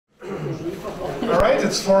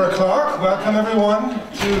it's 4 o'clock. Welcome everyone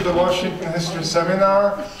to the Washington History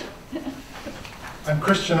Seminar. I'm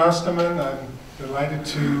Christian Osterman. I'm delighted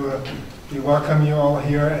to welcome you all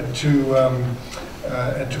here and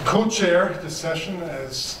to co-chair this session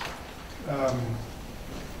as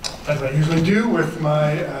I usually do with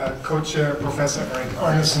my co-chair, Professor Eric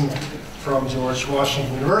Arneson from George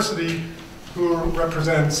Washington University, who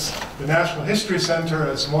represents the National History Center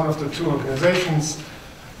as one of the two organizations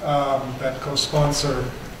that co-sponsor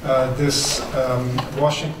this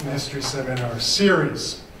Washington History Seminar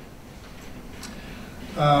series.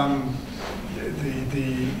 We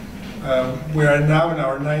are now in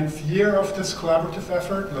our 9th year of this collaborative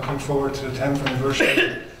effort, looking forward to the 10th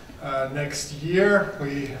anniversary next year.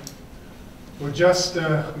 We just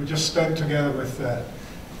spent together with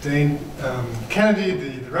Dane Kennedy,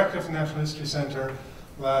 the director of the National History Center,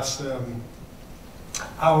 last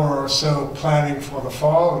hour or so planning for the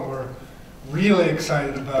fall, and we're really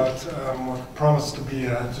excited about what promises to be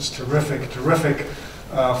a just terrific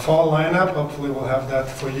fall lineup. Hopefully we'll have that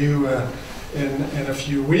for you in a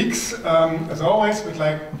few weeks. As always, we'd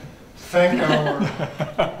like to thank our...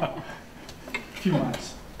 few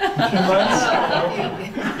months.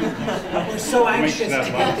 We're so anxious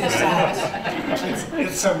to get this out.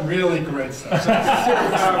 It's some really great stuff.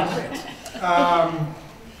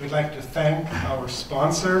 We'd like to thank our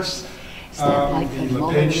sponsors, the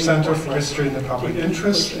LePage Center for History in the Public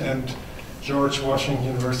Interest and George Washington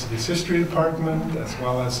University's History Department, as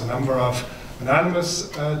well as a number of anonymous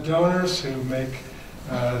donors who make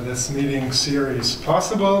this meeting series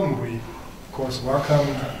possible. And we, of course, welcome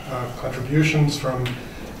contributions from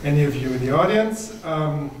any of you in the audience.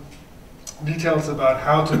 Details about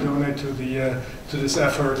how to donate to this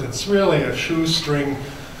effort. It's really a shoestring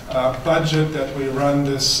budget that we run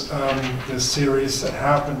this series,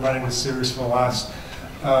 have been running this series for the last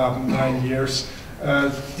 9 years.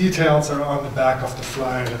 Details are on the back of the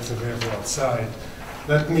flyer that's available outside.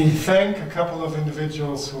 Let me thank a couple of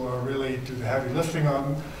individuals who are really do the heavy lifting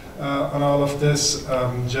on all of this.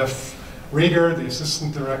 Jeff Rieger, the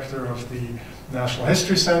Assistant Director of the National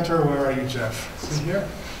History Center. Where are you, Jeff? Is he here?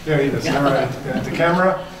 There he is, all right, at the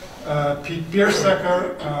camera. Pete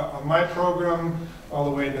Bierstecker on my program, all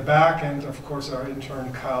the way in the back, and of course our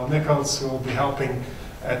intern Kyle Nichols, who will be helping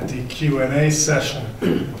at the Q&A session.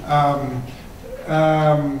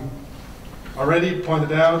 Already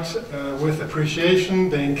pointed out with appreciation,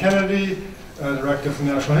 Dane Kennedy, Director of the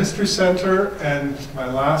National History Center, and my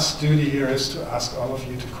last duty here is to ask all of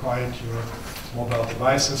you to quiet your mobile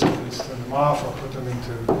devices. Please turn them off or put them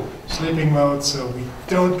into sleeping mode so we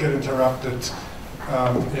don't get interrupted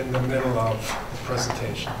in the middle of the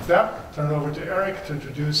presentation. With that, turn it over to Eric to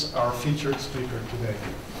introduce our featured speaker today.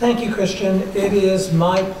 Thank you, Christian. It is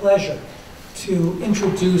my pleasure to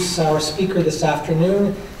introduce our speaker this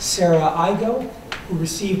afternoon, Sarah Igo, who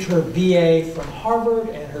received her BA from Harvard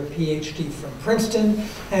and her Ph.D. from Princeton,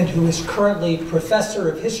 and who is currently Professor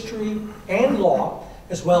of History and Law,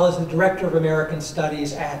 as well as the Director of American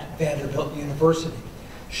Studies at Vanderbilt University.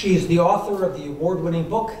 She is the author of the award-winning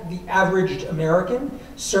book, The Averaged American: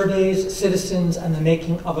 Surveys, Citizens, and the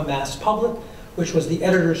Making of a Mass Public, which was the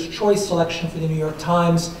editor's choice selection for the New York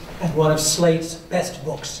Times and one of Slate's best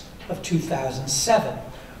books of 2007.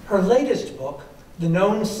 Her latest book, The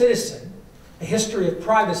Known Citizen: A History of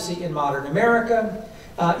Privacy in Modern America,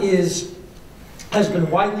 has been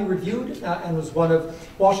widely reviewed and was one of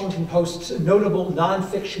Washington Post's notable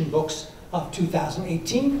nonfiction books of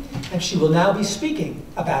 2018, and she will now be speaking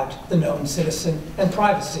about the known citizen and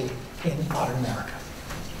privacy in modern America.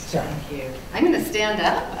 Sarah. Thank you. I'm going to stand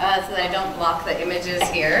up so that I don't block the images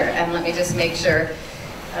here, and let me just make sure.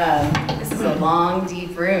 This is a long,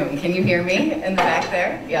 deep room. Can you hear me in the back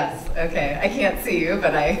there? Yes. Okay. I can't see you,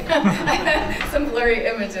 but I have some blurry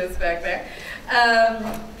images back there.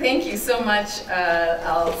 Thank you so much.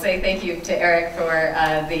 I'll say thank you to Eric for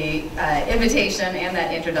the invitation and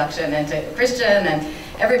that introduction, and to Christian and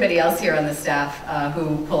everybody else here on the staff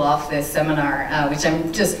who pull off this seminar, which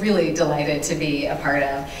I'm just really delighted to be a part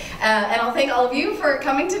of. And I'll thank all of you for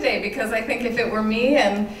coming today, because I think if it were me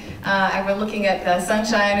and I were looking at the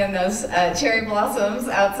sunshine and those cherry blossoms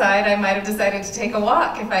outside, I might have decided to take a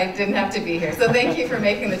walk if I didn't have to be here. So thank you for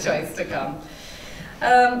making the choice to come.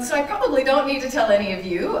 So I probably don't need to tell any of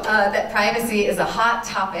you that privacy is a hot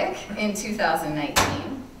topic in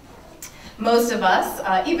 2019. Most of us,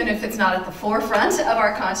 even if it's not at the forefront of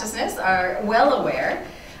our consciousness, are well aware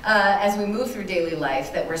as we move through daily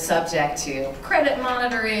life that we're subject to credit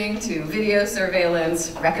monitoring, to video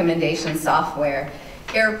surveillance, recommendation software,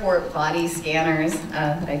 airport body scanners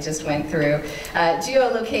that I just went through,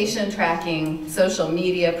 geolocation tracking, social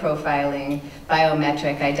media profiling,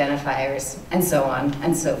 biometric identifiers, and so on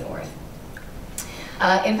and so forth.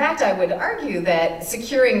 In fact, I would argue that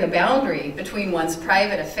securing the boundary between one's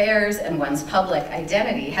private affairs and one's public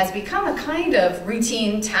identity has become a kind of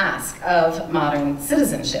routine task of modern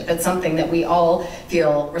citizenship. It's something that we all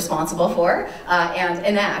feel responsible for and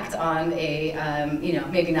enact on a,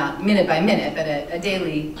 maybe not minute by minute, but a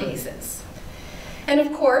daily basis. And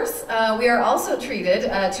of course, we are also treated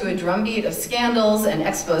to a drumbeat of scandals and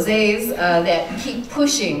exposés that keep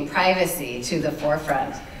pushing privacy to the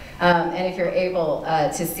forefront. And if you're able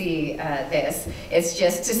to see this, it's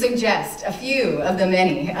just to suggest a few of the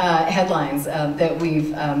many headlines that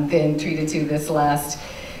we've been treated to this last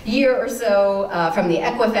year or so, from the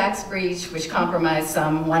Equifax breach, which compromised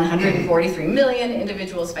some 143 million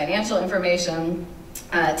individuals' financial information,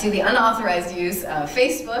 to the unauthorized use of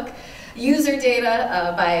Facebook, user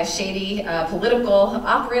data by a shady political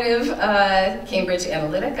operative, Cambridge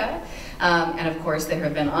Analytica. And of course, there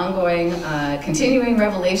have been ongoing, continuing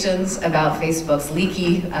revelations about Facebook's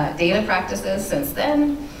leaky data practices since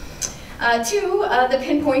then. To the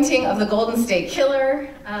pinpointing of the Golden State Killer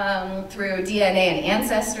through DNA and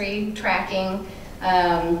ancestry tracking.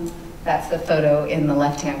 That's the photo in the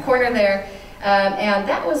left-hand corner there. And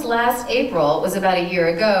that was last April, it was about a year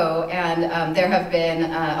ago, and there have been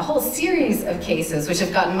a whole series of cases which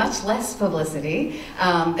have gotten much less publicity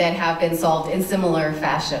that have been solved in similar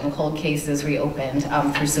fashion, cold cases reopened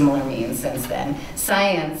through similar means since then.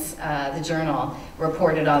 Science, the journal,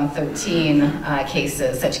 reported on 13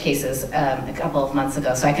 cases, such cases a couple of months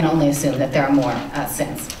ago, so I can only assume that there are more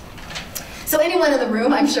since. So anyone in the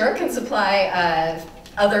room, I'm sure, can supply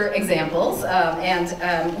other examples, what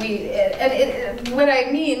I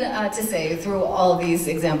mean to say through all of these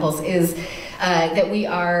examples is that we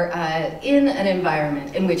are in an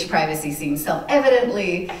environment in which privacy seems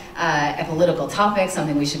self-evidently a political topic,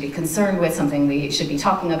 something we should be concerned with, something we should be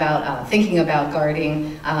talking about, thinking about,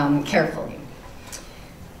 guarding carefully.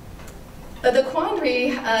 But the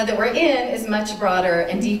quandary that we're in is much broader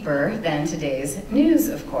and deeper than today's news,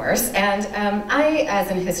 of course. And I, as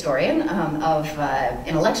an historian of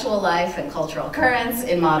intellectual life and cultural currents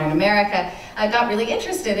in modern America, got really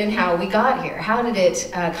interested in how we got here. How did it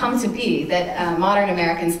come to be that modern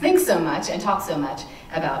Americans think so much and talk so much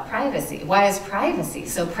about privacy? Why is privacy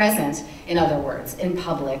so present, in other words, in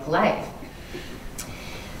public life?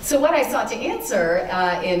 So what I sought to answer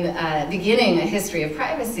in beginning a history of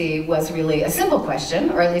privacy was really a simple question,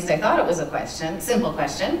 or at least I thought it was a question, simple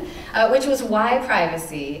question, which was why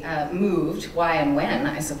privacy moved, why and when,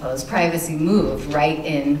 I suppose, privacy moved right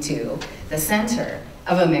into the center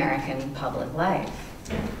of American public life.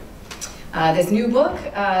 This new book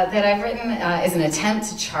that I've written is an attempt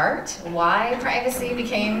to chart why privacy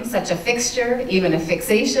became such a fixture, even a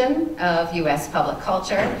fixation of US public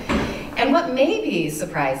culture. And what may be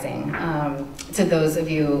surprising to those of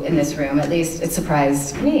you in this room, at least it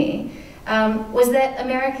surprised me, was that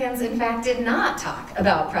Americans, in fact, did not talk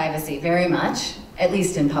about privacy very much, at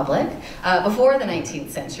least in public, before the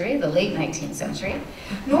 19th century, the late 19th century,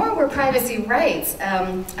 nor were privacy rights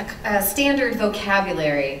a standard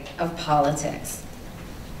vocabulary of politics.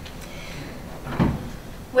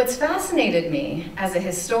 What's fascinated me as a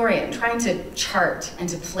historian, trying to chart and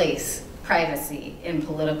to place privacy in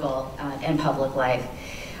political and public life,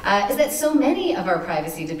 is that so many of our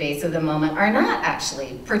privacy debates of the moment are not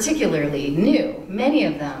actually particularly new. Many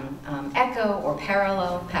of them echo or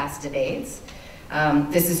parallel past debates.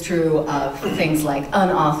 This is true of things like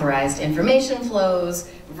unauthorized information flows,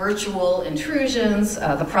 virtual intrusions,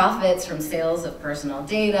 the profits from sales of personal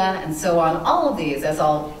data, and so on. All of these, as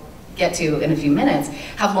I'll get to in a few minutes,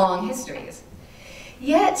 have long histories.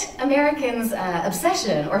 Yet, Americans'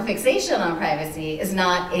 obsession or fixation on privacy is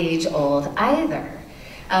not age-old either.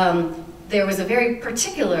 There was a very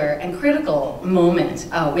particular and critical moment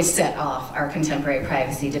which set off our contemporary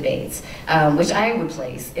privacy debates, which I would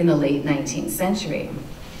place in the late 19th century.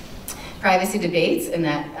 Privacy debates in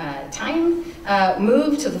that time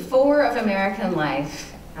moved to the fore of American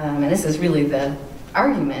life, and this is really the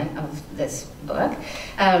argument of this book.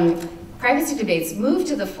 Privacy debates moved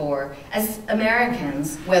to the fore as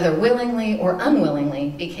Americans, whether willingly or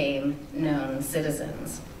unwillingly, became known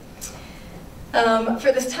citizens.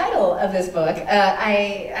 For this title of this book,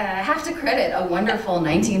 I have to credit a wonderful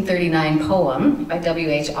 1939 poem by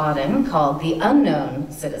W.H. Auden called The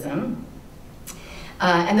Unknown Citizen.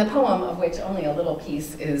 and the poem, of which only a little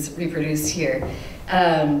piece is reproduced here.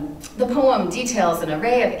 The poem details an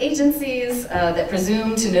array of agencies that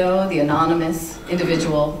presume to know the anonymous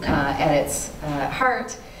individual at its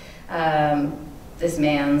heart. This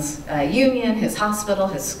man's union, his hospital,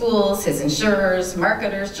 his schools, his insurers,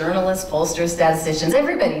 marketers, journalists, pollsters, statisticians,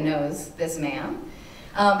 everybody knows this man.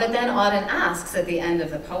 But then Auden asks at the end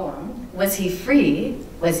of the poem, was he free?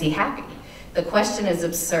 Was he happy? The question is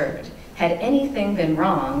absurd. Had anything been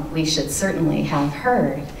wrong, we should certainly have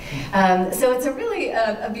heard. So it's a really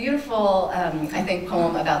a beautiful, I think,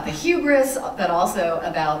 poem about the hubris, but also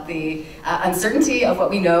about the uncertainty of what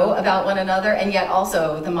we know about one another, and yet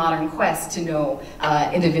also the modern quest to know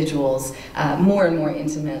individuals more and more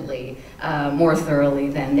intimately, more thoroughly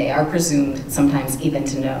than they are presumed sometimes even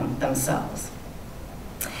to know themselves.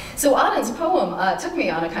 So Auden's poem took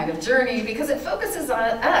me on a kind of journey because it focuses on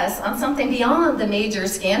us on something beyond the major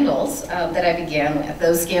scandals that I began with,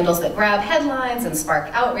 those scandals that grab headlines and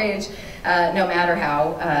spark outrage, no matter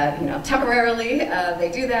how temporarily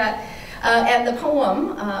they do that. And the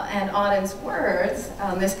poem and Auden's words,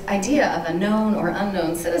 this idea of a known or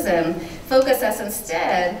unknown citizen, focus us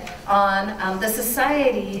instead on the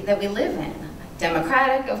society that we live in.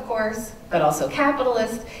 Democratic, of course, but also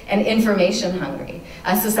capitalist and information hungry.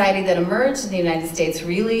 A society that emerged in the United States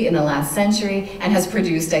really in the last century and has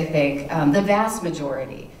produced, I think, the vast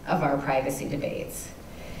majority of our privacy debates.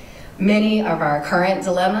 Many of our current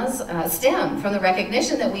dilemmas stem from the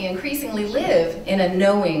recognition that we increasingly live in a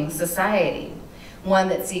knowing society, one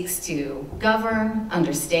that seeks to govern,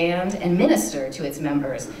 understand, and minister to its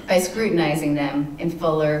members by scrutinizing them in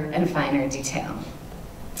fuller and finer detail.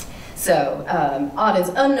 So Auden's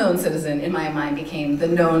unknown citizen, in my mind, became the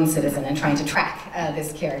known citizen and trying to track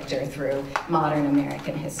this character through modern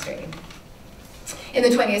American history. In the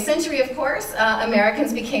 20th century, of course,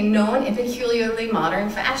 Americans became known in peculiarly modern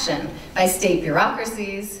fashion by state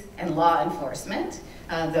bureaucracies and law enforcement.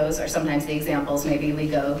 Those are sometimes the examples maybe we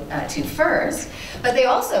go to first. But they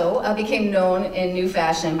also became known in new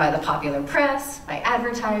fashion by the popular press, by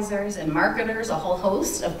advertisers and marketers, a whole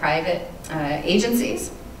host of private agencies.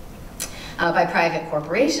 By private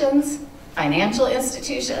corporations, financial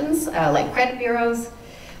institutions like credit bureaus,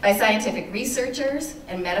 by scientific researchers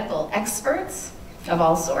and medical experts of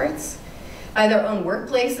all sorts, by their own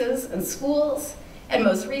workplaces and schools, and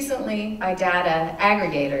most recently by data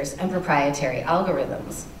aggregators and proprietary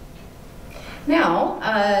algorithms. Now,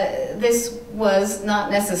 this was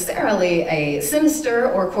not necessarily a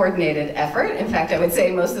sinister or coordinated effort. In fact, I would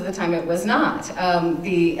say most of the time it was not.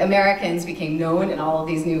 The Americans became known in all of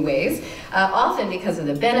these new ways, often because of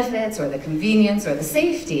the benefits or the convenience or the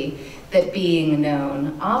safety that being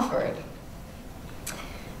known offered.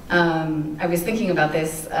 I was thinking about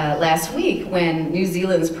this last week when New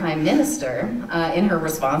Zealand's Prime Minister, in her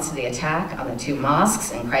response to the attack on the two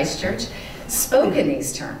mosques in Christchurch, spoke in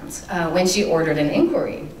these terms when she ordered an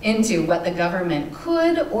inquiry into what the government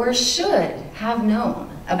could or should have known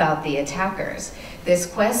about the attackers. This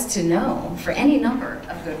quest to know, for any number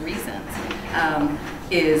of good reasons,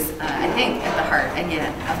 is, I think, at the heart,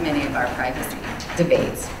 again, of many of our privacy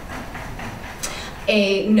debates.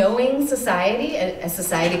 A knowing society, a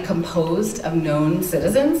society composed of known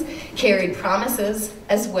citizens, carried promises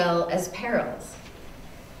as well as perils.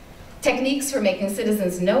 Techniques for making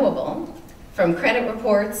citizens knowable, from credit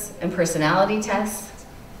reports and personality tests.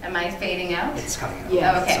 Am I fading out? It's coming out.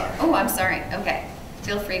 Yeah. Oh, okay. Sorry. Oh, I'm sorry. Okay.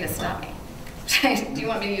 Feel free to stop me. Do you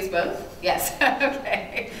want me to use both? Yes.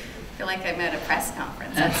 Okay. I feel like I'm at a press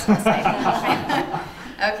conference. That's exciting.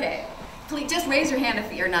 Okay. Please just raise your hand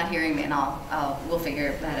if you're not hearing me, and we'll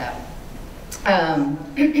figure that out.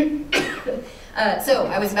 So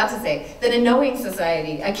I was about to say that a knowing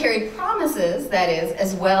society carried promises, that is,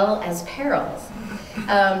 as well as perils.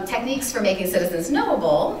 Techniques for making citizens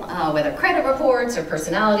knowable, whether credit reports or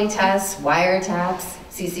personality tests, wiretaps,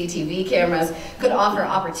 CCTV cameras, could offer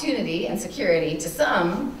opportunity and security to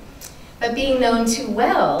some, but being known too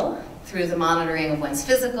well through the monitoring of one's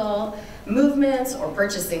physical movements or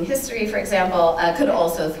purchasing history, for example, could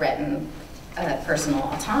also threaten personal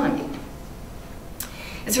autonomy.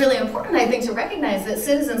 It's really important, I think, to recognize that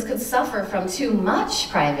citizens could suffer from too much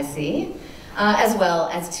privacy as well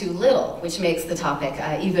as too little, which makes the topic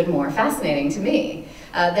even more fascinating to me.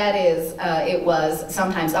 That is, it was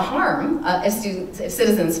sometimes a harm if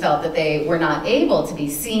citizens felt that they were not able to be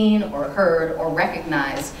seen or heard or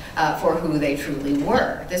recognized for who they truly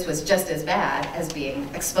were. This was just as bad as being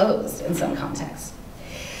exposed in some contexts.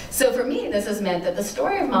 So for me, this has meant that the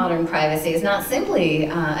story of modern privacy is not simply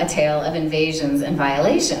a tale of invasions and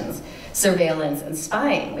violations, surveillance and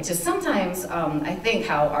spying, which is sometimes, I think,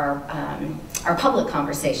 how our our public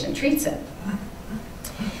conversation treats it.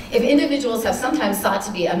 If individuals have sometimes sought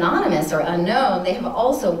to be anonymous or unknown, they have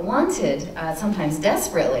also wanted, sometimes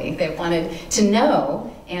desperately, they wanted to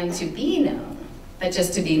know and to be known, but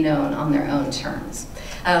just to be known on their own terms.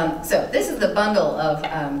 So this is the bundle of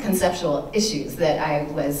conceptual issues that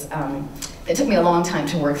that took me a long time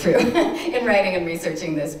to work through in writing and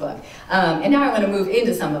researching this book. And now I want to move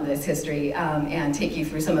into some of this history and take you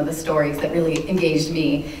through some of the stories that really engaged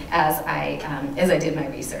me as I did my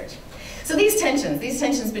research. So these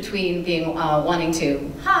tensions between being wanting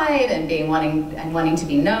to hide and wanting to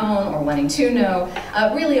be known or wanting to know,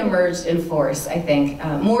 really emerged in force, I think,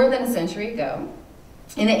 more than a century ago,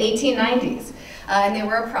 in the 1890s. And they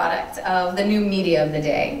were a product of the new media of the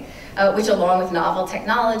day, which along with novel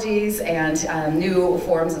technologies and new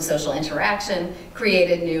forms of social interaction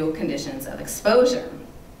created new conditions of exposure.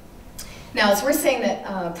 Now, it's worth saying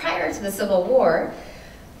that prior to the Civil War,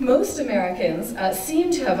 most Americans seem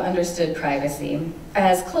to have understood privacy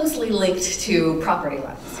as closely linked to property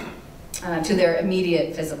lines, to their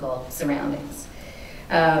immediate physical surroundings.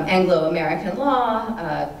 Anglo-American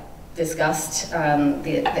law discussed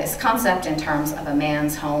this concept in terms of a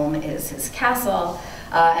man's home is his castle,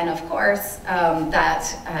 and of course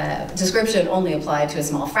that description only applied to a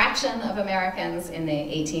small fraction of Americans in the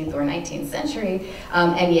 18th or 19th century,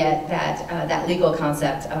 and yet that legal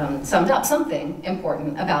concept summed up something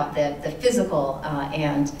important about the physical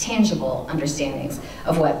and tangible understandings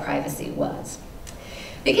of what privacy was.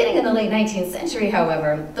 Beginning in the late 19th century,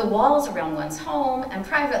 however, the walls around one's home and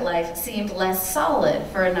private life seemed less solid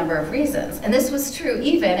for a number of reasons. And this was true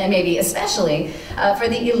even, and maybe especially, for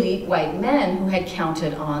the elite white men who had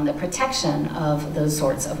counted on the protection of those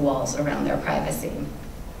sorts of walls around their privacy.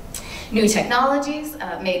 New technologies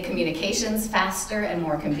made communications faster and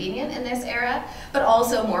more convenient in this era, but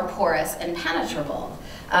also more porous and penetrable.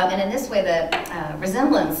 And in this way, the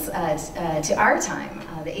resemblance to our time,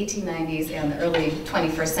 the 1890s and the early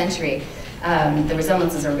 21st century, the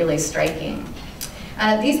resemblances are really striking.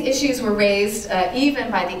 These issues were raised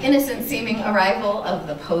even by the innocent-seeming arrival of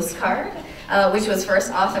the postcard, which was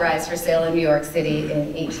first authorized for sale in New York City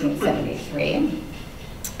in 1873.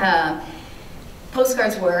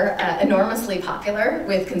 Postcards were enormously popular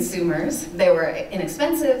with consumers. They were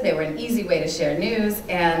inexpensive, they were an easy way to share news,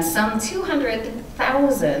 and some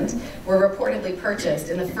 200,000 were reportedly purchased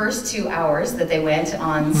in the first 2 hours that they went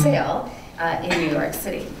on sale in New York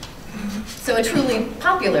City. So a truly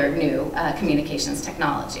popular new communications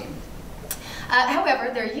technology.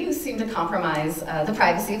 However, their use seemed to compromise the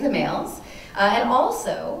privacy of the mails, and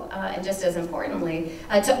also, and just as importantly,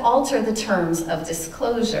 to alter the terms of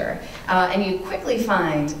disclosure. And you quickly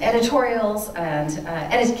find editorials and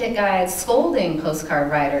etiquette guides scolding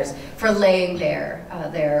postcard writers for laying bare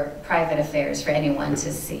their private affairs for anyone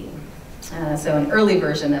to see. So an early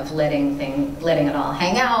version of letting it all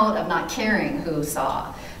hang out, of not caring who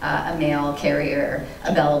saw a mail carrier,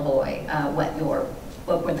 a bellboy,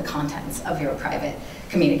 what were the contents of your private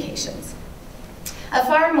communications.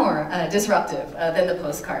 Far more disruptive than the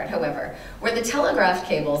postcard, however, were the telegraph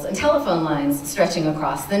cables and telephone lines stretching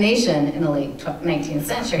across the nation in the late 19th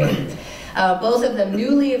century. Both of them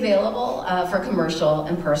newly available for commercial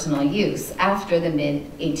and personal use after the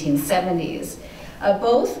mid-1870s.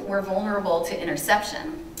 Both were vulnerable to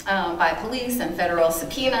interception by police and federal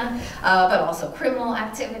subpoena, but also criminal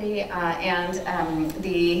activity, and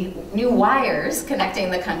the new wires connecting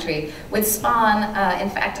the country would spawn, in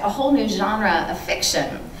fact, a whole new genre of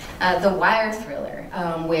fiction, the wire thriller,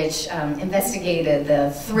 which investigated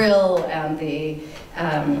the thrill and the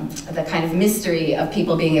kind of mystery of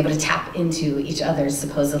people being able to tap into each other's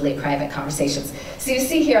supposedly private conversations. So you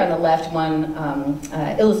see here on the left one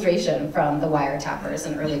illustration from The Wiretappers,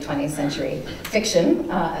 an early 20th century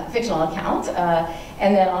fictional account.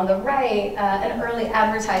 And then on the right, an early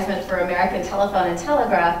advertisement for American Telephone and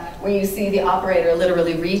Telegraph, where you see the operator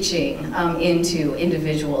literally reaching into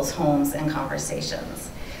individuals' homes and conversations.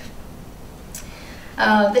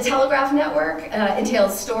 The telegraph network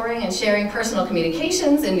entails storing and sharing personal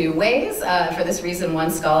communications in new ways. For this reason, one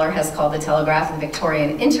scholar has called the telegraph the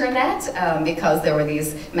Victorian internet, because there were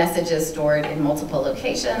these messages stored in multiple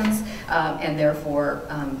locations and therefore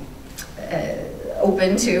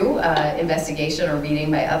open to investigation or reading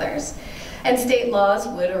by others. And state laws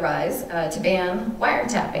would arise to ban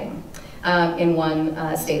wiretapping. In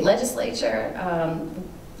one state legislature,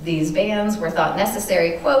 these bans were thought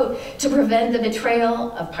necessary, quote, to prevent the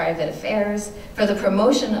betrayal of private affairs, for the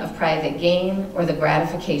promotion of private gain, or the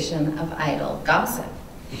gratification of idle gossip.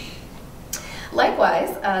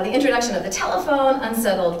 Likewise, the introduction of the telephone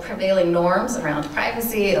unsettled prevailing norms around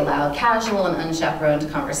privacy. It allowed casual and unchaperoned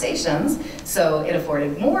conversations, so it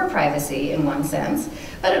afforded more privacy in one sense,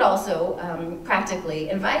 but it also practically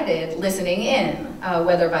invited listening in,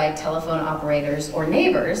 whether by telephone operators or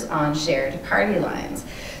neighbors on shared party lines.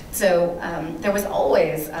 So there was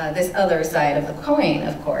always this other side of the coin,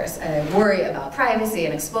 of course, a worry about privacy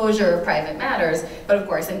and exposure of private matters, but of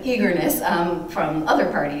course an eagerness from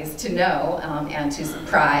other parties to know and to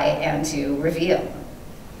pry and to reveal.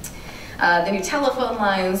 The new telephone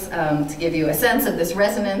lines, to give you a sense of this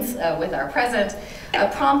resonance with our present,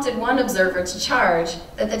 prompted one observer to charge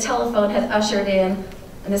that the telephone had ushered in,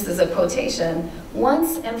 and this is a quotation,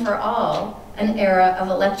 once and for all, an era of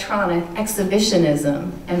electronic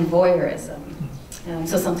exhibitionism and voyeurism.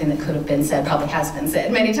 So something that could have been said, probably has been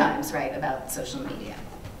said many times, right, about social media.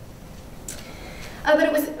 But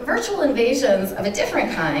it was virtual invasions of a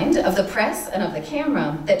different kind, of the press and of the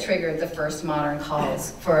camera, that triggered the first modern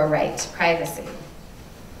calls for a right to privacy.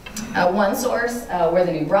 One source were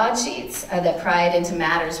the new broadsheets that pried into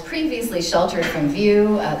matters previously sheltered from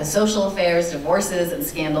view, the social affairs, divorces, and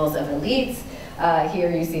scandals of elites. Here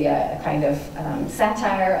you see a kind of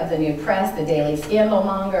satire of the new press, the daily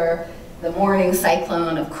scandalmonger, the morning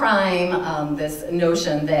cyclone of crime, this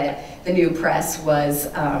notion that the new press was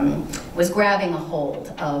grabbing a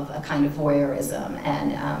hold of a kind of voyeurism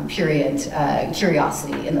and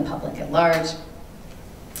curiosity in the public at large.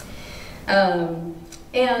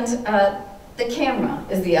 The camera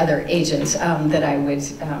is the other agent that I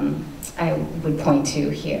would point to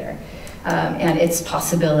here. And its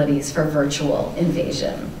possibilities for virtual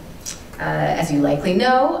invasion. As you likely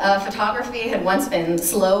know, photography had once been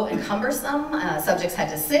slow and cumbersome. Subjects had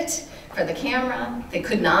to sit for the camera. They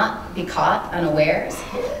could not be caught unawares.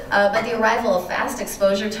 But the arrival of fast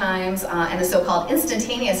exposure times and the so-called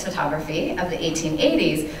instantaneous photography of the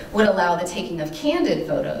 1880s would allow the taking of candid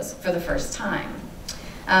photos for the first time.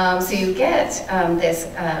 So you get this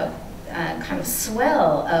kind of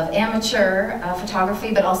swell of amateur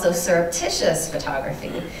photography, but also surreptitious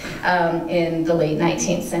photography in the late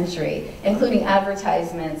 19th century, including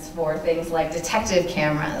advertisements for things like detective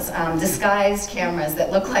cameras, disguised cameras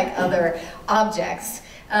that look like other objects,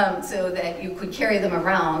 so that you could carry them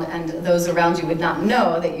around and those around you would not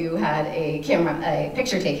know that you had a camera, a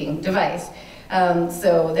picture-taking device.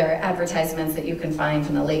 So there are advertisements that you can find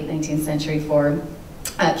from the late 19th century for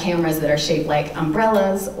cameras that are shaped like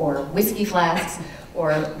umbrellas or whiskey flasks or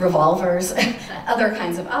revolvers, other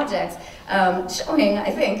kinds of objects, showing,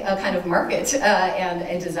 I think, a kind of market and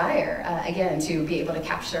a desire, again, to be able to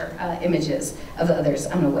capture images of others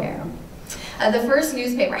unaware. The first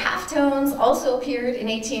newspaper halftones also appeared in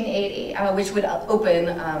 1880, which would open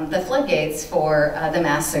the floodgates for the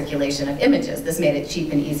mass circulation of images. This made it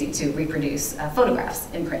cheap and easy to reproduce photographs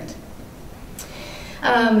in print.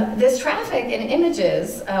 This traffic in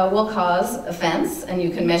images will cause offense, and you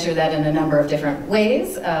can measure that in a number of different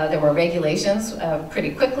ways. There were regulations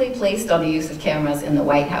pretty quickly placed on the use of cameras in the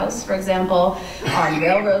White House, for example, on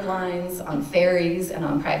railroad lines, on ferries, and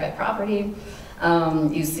on private property.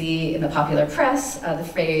 You see in the popular press the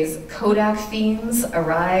phrase Kodak fiends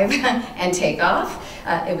arrive and take off.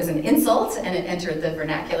 It was an insult, and it entered the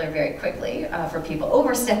vernacular very quickly for people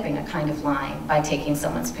overstepping a kind of line by taking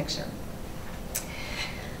someone's picture.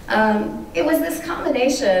 It was this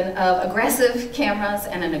combination of aggressive cameras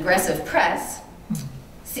and an aggressive press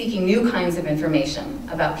seeking new kinds of information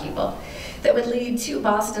about people that would lead two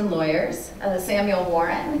Boston lawyers, Samuel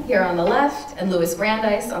Warren here on the left and Louis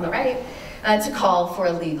Brandeis on the right, to call for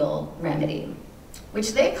a legal remedy,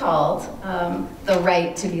 which they called the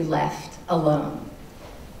right to be left alone.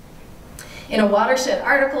 In a watershed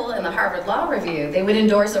article in the Harvard Law Review, they would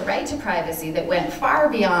endorse a right to privacy that went far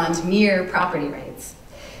beyond mere property rights,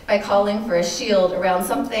 by calling for a shield around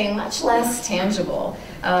something much less tangible,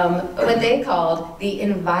 what they called the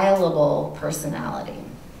inviolable personality.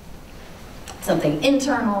 Something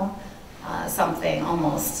internal, something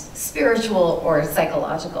almost spiritual or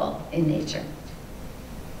psychological in nature.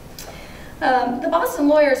 The Boston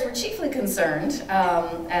lawyers were chiefly concerned,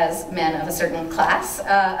 as men of a certain class,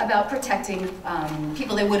 about protecting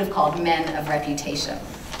people they would have called men of reputation.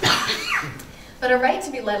 But a right to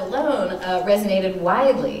be let alone resonated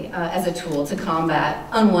widely as a tool to combat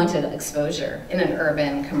unwanted exposure in an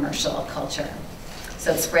urban commercial culture.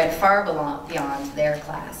 So it spread far beyond their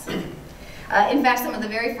class. In fact, some of the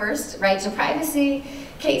very first right to privacy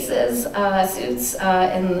cases, suits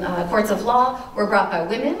in courts of law were brought by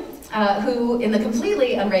women. who, in the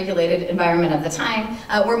completely unregulated environment of the time,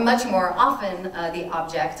 were much more often the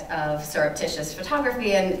object of surreptitious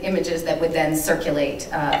photography, and images that would then circulate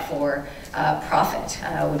for profit,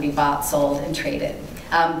 would be bought, sold, and traded.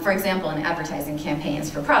 For example, in advertising campaigns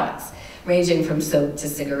for products, ranging from soap to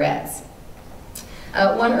cigarettes.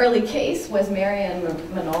 One early case was Marian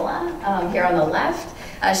Manola, here on the left.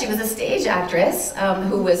 She was a stage actress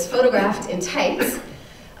who was photographed in tights.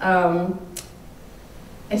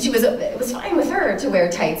 And it was fine with her to wear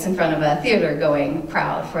tights in front of a theater-going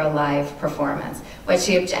crowd for a live performance. What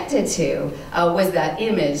she objected to was that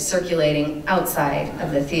image circulating outside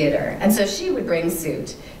of the theater. And so she would bring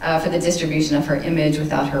suit for the distribution of her image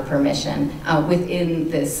without her permission within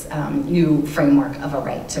this new framework of a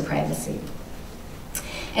right to privacy.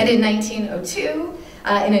 And in 1902,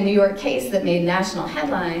 in a New York case that made national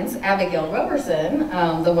headlines, Abigail Roberson,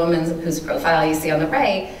 the woman whose profile you see on the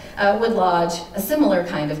right, would lodge a similar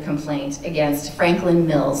kind of complaint against Franklin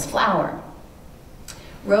Mills Flour.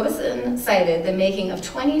 Robeson cited the making of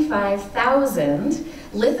 25,000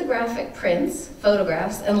 lithographic prints,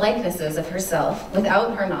 photographs, and likenesses of herself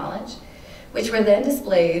without her knowledge, which were then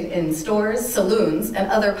displayed in stores, saloons, and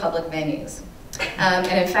other public venues. And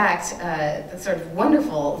in fact, the sort of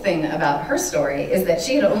wonderful thing about her story is that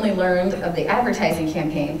she had only learned of the advertising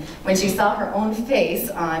campaign when she saw her own face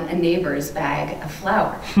on a neighbor's bag of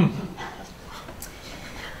flour.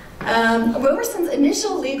 Roberson's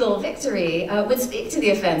initial legal victory would speak to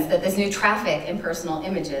the offense that this new traffic in personal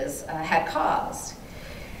images had caused.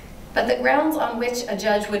 But the grounds on which a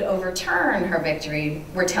judge would overturn her victory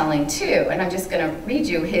were telling too, and I'm just going to read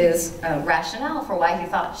you his rationale for why he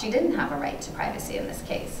thought she didn't have a right to privacy in this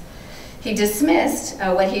case. He dismissed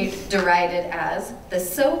what he derided as the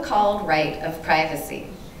so-called right of privacy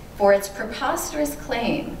for its preposterous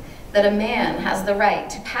claim that a man has the right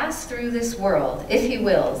to pass through this world, if he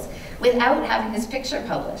wills, without having his picture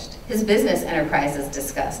published, his business enterprises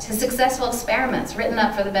discussed, his successful experiments written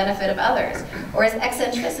up for the benefit of others, or his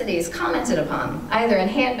eccentricities commented upon, either in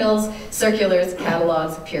handbills, circulars,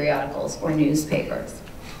 catalogs, periodicals, or newspapers.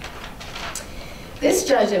 This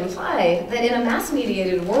judge implied that in a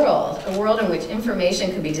mass-mediated world, a world in which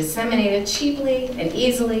information could be disseminated cheaply and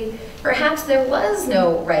easily, perhaps there was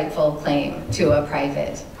no rightful claim to a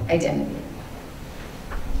private identity.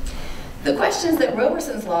 The questions that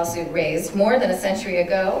Roberson's lawsuit raised more than a century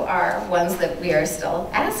ago are ones that we are still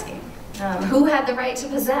asking. Who had the right to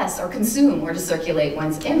possess or consume or to circulate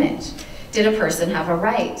one's image? Did a person have a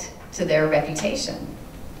right to their reputation?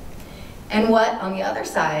 And what, on the other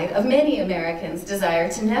side, of many Americans desire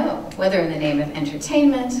to know, whether in the name of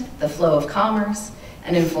entertainment, the flow of commerce,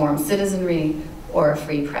 an informed citizenry, or a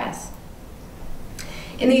free press?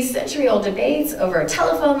 In these century-old debates over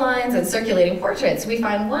telephone lines and circulating portraits, we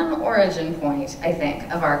find one origin point, I think,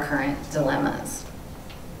 of our current dilemmas.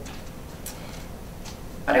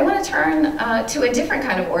 But I want to turn to a different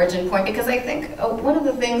kind of origin point, because I think one of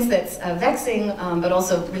the things that's vexing but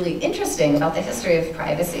also really interesting about the history of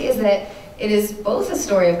privacy is that it is both a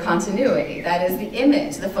story of continuity. That is, the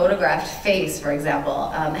image, the photographed face, for example,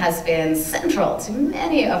 has been central to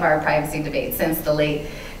many of our privacy debates since the late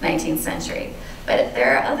 19th century. But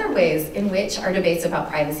there are other ways in which our debates about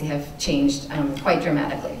privacy have changed quite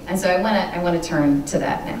dramatically. And so I want to turn to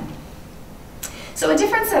that now. So a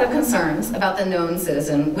different set of concerns about the known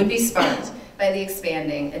citizen would be sparked by the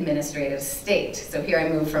expanding administrative state. So here I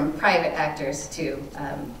move from private actors to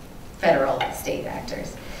federal state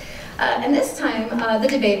actors. And this time, the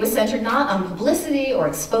debate was centered not on publicity or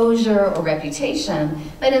exposure or reputation,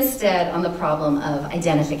 but instead on the problem of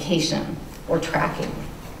identification or tracking.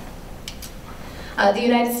 The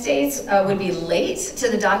United States would be late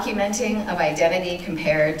to the documenting of identity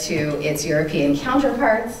compared to its European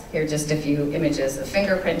counterparts. Here are just a few images of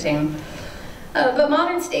fingerprinting. But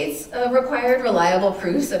modern states required reliable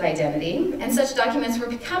proofs of identity, and such documents were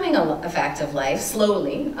becoming a fact of life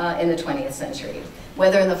slowly in the 20th century,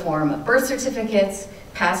 whether in the form of birth certificates,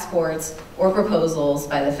 passports, or proposals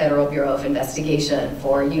by the Federal Bureau of Investigation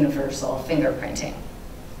for universal fingerprinting.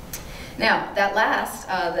 Now, that last,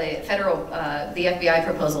 the FBI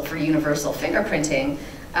proposal for universal fingerprinting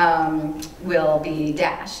will be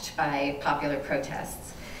dashed by popular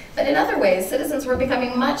protests. But in other ways, citizens were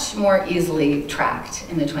becoming much more easily tracked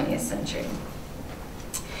in the 20th century.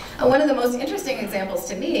 One of the most interesting examples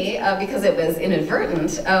to me, because it was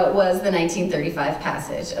inadvertent, was the 1935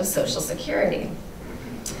 passage of Social Security.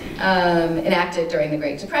 Enacted during the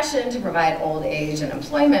Great Depression to provide old age and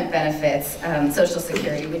employment benefits, Social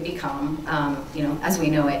Security would become, as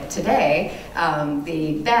we know it today,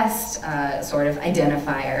 the best sort of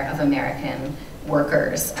identifier of American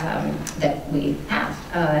workers that we have,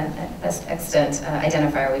 best extant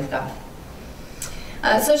identifier we've got.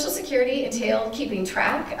 Social Security entailed keeping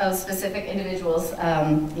track of specific individuals'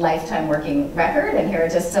 lifetime working record, and here are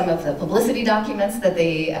just some of the publicity documents that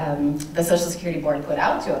the Social Security Board put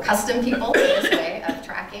out to accustom people to this way of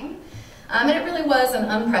tracking. And it really was an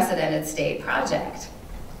unprecedented state project.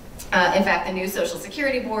 In fact, the new Social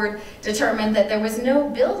Security Board determined that there was no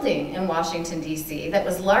building in Washington, D.C. that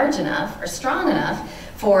was large enough or strong enough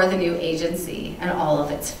for the new agency and all of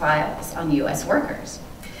its files on U.S. workers.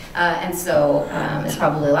 And so, as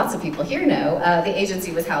probably lots of people here know, the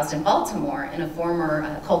agency was housed in Baltimore in a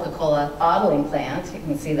former Coca-Cola bottling plant. You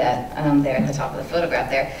can see that there at the top of the photograph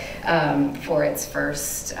there, for its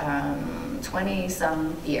first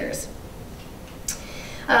 20-some years.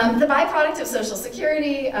 The byproduct of Social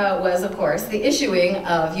Security was, of course, the issuing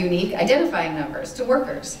of unique identifying numbers to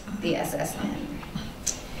workers, the SSN.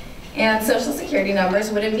 And Social Security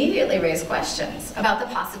numbers would immediately raise questions about the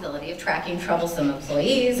possibility of tracking troublesome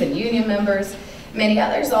employees and union members. Many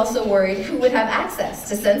others also worried who would have access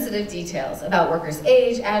to sensitive details about workers'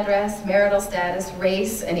 age, address, marital status,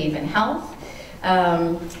 race, and even health.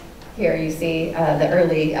 Here you see the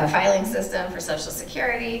early filing system for Social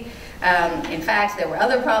Security. In fact, there were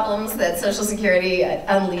other problems that Social Security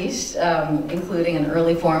unleashed, including an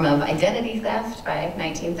early form of identity theft by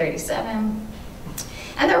 1937.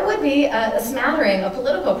 And there would be a smattering of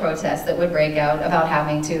political protests that would break out about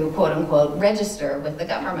having to, quote unquote, register with the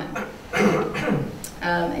government.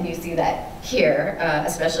 And you see that here,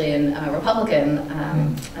 especially in the Republican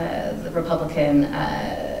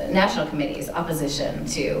National Committee's opposition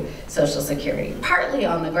to Social Security, partly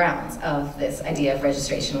on the grounds of this idea of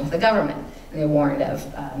registration with the government. And they warned of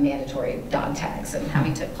mandatory dog tags and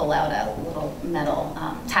having to pull out a little metal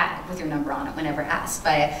tag with your number on it whenever asked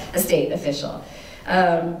by a state official.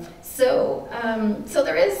 So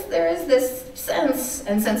there is this sense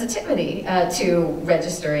and sensitivity to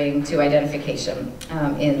registering to identification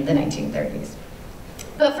in the 1930s.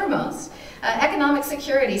 But for most, economic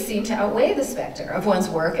security seemed to outweigh the specter of one's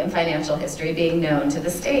work and financial history being known to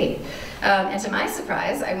the state. And to my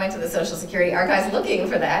surprise, I went to the Social Security archives looking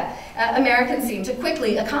for that. Americans seemed to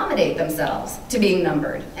quickly accommodate themselves to being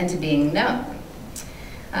numbered and to being known.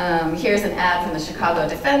 Here's an ad from the Chicago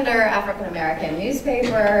Defender, African-American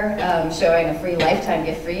newspaper, showing a free lifetime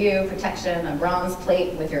gift for you, protection, a bronze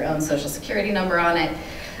plate with your own Social Security number on it.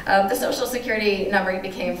 The Social Security number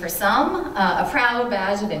became, for some, a proud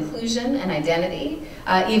badge of inclusion and identity,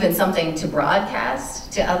 even something to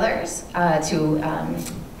broadcast to others, to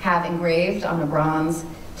have engraved on a bronze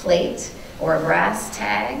plate or a brass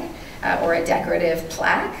tag or a decorative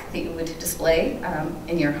plaque that you would display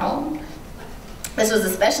in your home. This was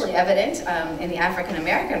especially evident in the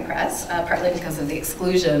African-American press, partly because of the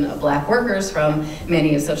exclusion of black workers from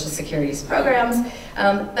many of Social Security's programs,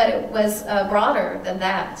 but it was broader than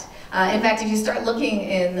that. In fact, if you start looking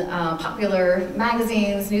in popular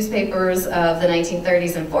magazines, newspapers of the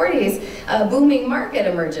 1930s and 40s, a booming market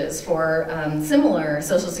emerges for similar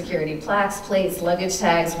Social Security plaques, plates, luggage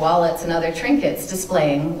tags, wallets, and other trinkets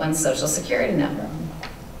displaying one's Social Security number.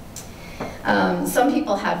 Some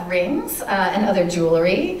people have rings and other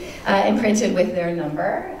jewelry imprinted with their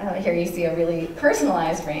number. Here you see a really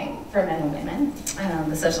personalized ring for men and women,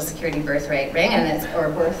 the Social Security birthright ring, and it's, or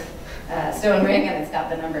birthstone ring, and it's got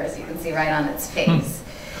the number, as you can see, right on its face.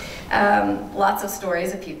 Lots of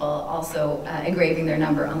stories of people also engraving their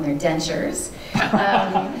number on their dentures.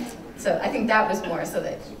 So I think that was more so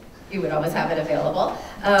that you would always have it available.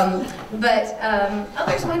 But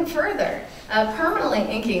others went further, permanently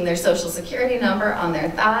inking their Social Security number on their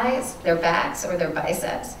thighs, their backs, or their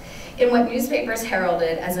biceps, in what newspapers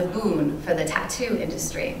heralded as a boon for the tattoo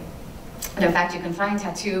industry. And in fact, you can find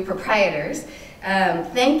tattoo proprietors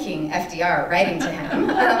thanking FDR, writing to him,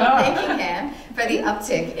 thanking him for the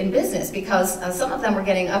uptick in business, because some of them were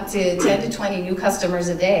getting up to 10 to 20 new customers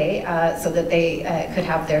a day so that they could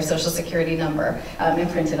have their Social Security number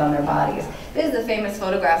imprinted on their bodies. This is a famous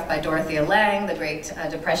photograph by Dorothea Lange, the great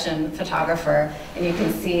Depression photographer, and you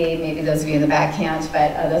can see, maybe those of you in the back can't,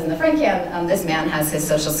 but those in the front can, this man has his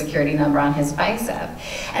Social Security number on his bicep.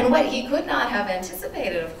 And what he could not have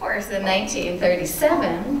anticipated, of course, in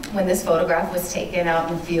 1937, when this photograph was taken out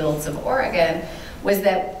in the fields of Oregon, was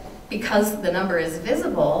that because the number is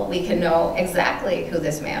visible, we can know exactly who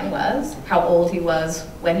this man was, how old he was,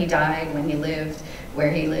 when he died, when he lived, where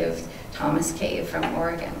he lived. Thomas Cave from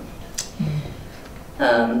Oregon.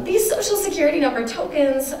 These Social Security number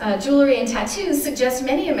tokens, jewelry, and tattoos suggest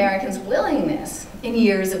many Americans' willingness in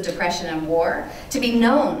years of depression and war to be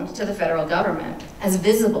known to the federal government as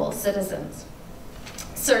visible citizens.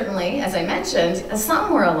 Certainly, as I mentioned,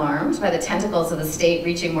 some were alarmed by the tentacles of the state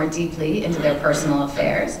reaching more deeply into their personal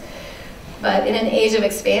affairs. But in an age of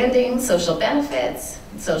expanding social benefits,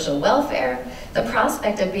 social welfare, the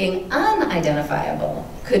prospect of being unidentifiable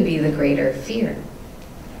could be the greater fear.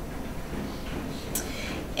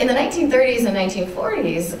 In the 1930s and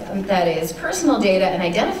 1940s, that is, personal data and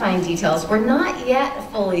identifying details were not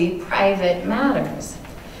yet fully private matters.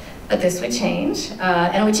 But this would change,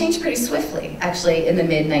 and it would change pretty swiftly, actually, in the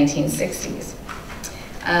mid-1960s.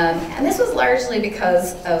 And this was largely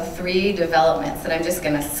because of three developments that I'm just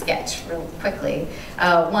going to sketch real quickly.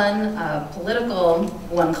 One political,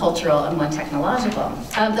 one cultural, and one technological.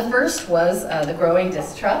 The first was the growing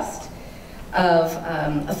distrust of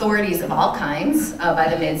authorities of all kinds by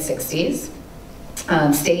the mid-60s,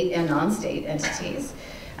 state and non-state entities.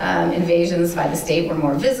 Invasions by the state were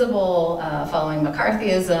more visible, following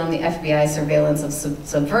McCarthyism, the FBI surveillance of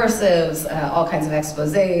subversives, all kinds of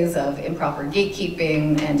exposés of improper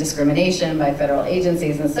gatekeeping and discrimination by federal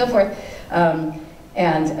agencies and so forth.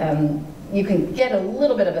 You can get a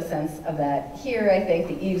little bit of a sense of that here, I think,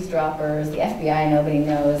 the eavesdroppers, the FBI nobody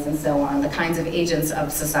knows, and so on, the kinds of agents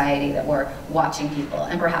of society that were watching people,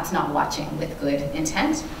 and perhaps not watching with good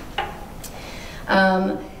intent.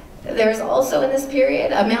 There's also in this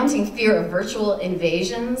period a mounting fear of virtual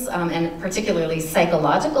invasions, and particularly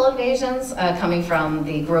psychological invasions, coming from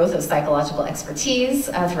the growth of psychological expertise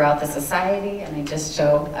throughout the society. And I just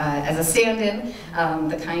show, as a stand-in,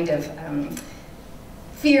 the kind of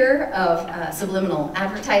fear of subliminal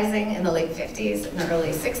advertising in the late 50s and the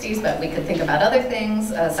early 60s, but we could think about other things,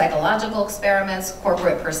 psychological experiments,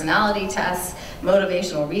 corporate personality tests,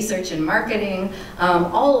 motivational research and marketing,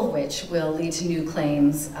 all of which will lead to new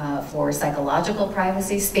claims for psychological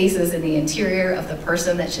privacy, spaces in the interior of the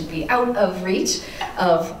person that should be out of reach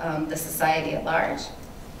of the society at large.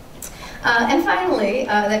 And finally,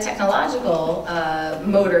 the technological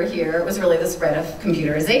motor here was really the spread of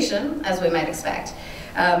computerization, as we might expect.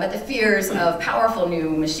 But the fears of powerful new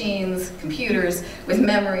machines, computers, with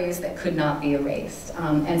memories that could not be erased.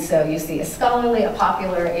 And so you see a scholarly, a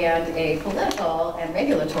popular, and a political and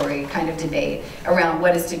regulatory kind of debate around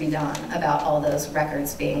what is to be done about all those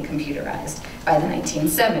records being computerized by the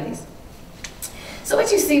 1970s. So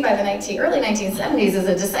what you see by the early 1970s is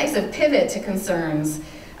a decisive pivot to concerns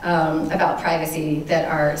about privacy that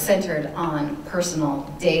are centered on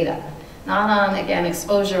personal data. Not on, again,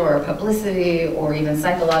 exposure or publicity or even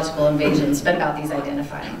psychological invasions, but about these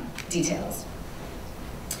identifying details.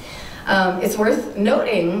 It's worth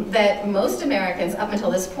noting that most Americans up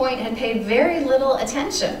until this point had paid very little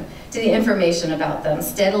attention to the information about them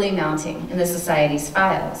steadily mounting in the society's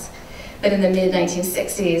files. But in the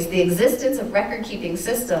mid-1960s, the existence of record-keeping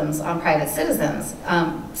systems on private citizens,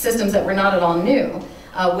 systems that were not at all new,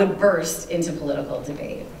 would burst into political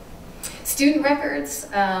debate. Student records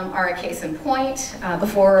are a case in point.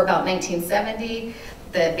 Before about 1970,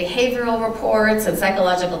 the behavioral reports and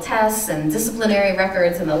psychological tests and disciplinary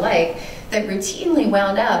records and the like that routinely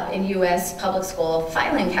wound up in US public school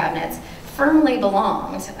filing cabinets firmly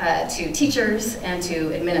belonged to teachers and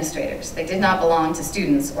to administrators. They did not belong to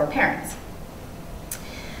students or parents.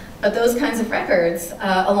 But those kinds of records,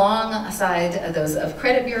 alongside those of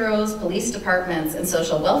credit bureaus, police departments, and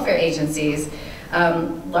social welfare agencies,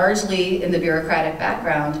 largely in the bureaucratic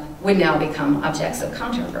background, would now become objects of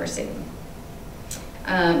controversy.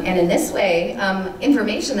 And in this way,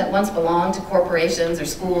 information that once belonged to corporations or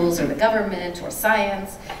schools or the government or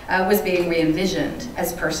science was being re-envisioned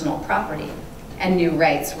as personal property, and new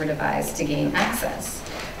rights were devised to gain access.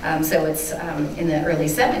 So it's in the early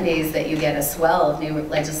 70s that you get a swell of new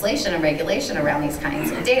legislation and regulation around these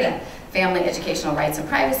kinds of data. Family Educational Rights and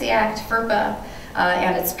Privacy Act, FERPA,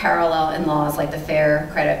 and its parallel in laws like the Fair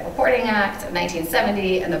Credit Reporting Act of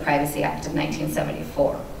 1970 and the Privacy Act of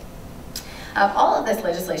 1974. All of this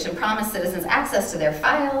legislation promised citizens access to their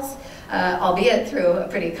files, albeit through a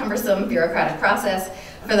pretty cumbersome bureaucratic process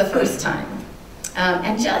for the first time.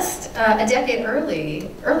 And just a decade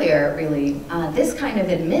earlier, really, this kind of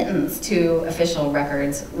admittance to official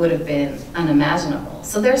records would have been unimaginable.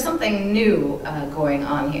 So there's something new going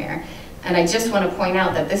on here. And I just want to point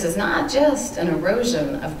out that this is not just an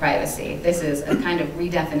erosion of privacy. This is a kind of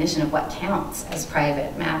redefinition of what counts as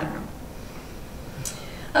private matter.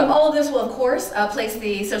 All of this will, of course, place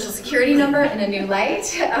the Social Security number in a new light.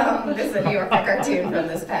 This is a New Yorker cartoon from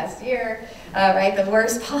this past year. Right, the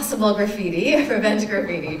worst possible graffiti, revenge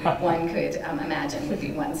graffiti, one could imagine would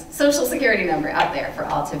be one's Social Security number out there for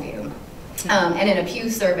all to view. And in a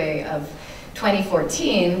Pew survey of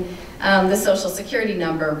 2014, The Social Security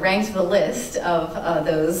number ranked the list of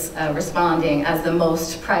those responding as the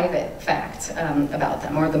most private fact about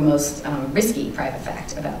them, or the most risky private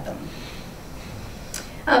fact about them.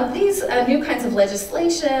 These new kinds of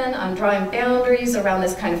legislation on drawing boundaries around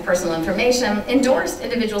this kind of personal information endorsed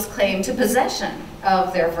individuals' claim to possession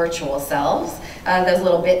of their virtual selves, those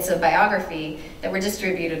little bits of biography that were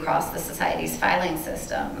distributed across the society's filing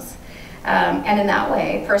systems. And in that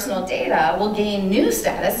way, personal data will gain new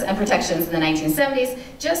status and protections in the 1970s,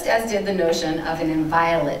 just as did the notion of an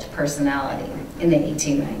inviolate personality in the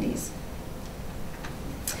 1890s.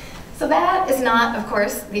 So that is not, of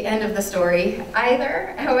course, the end of the story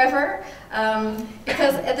either, however,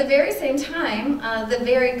 because at the very same time, the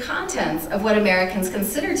very contents of what Americans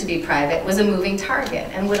considered to be private was a moving target,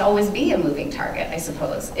 and would always be a moving target, I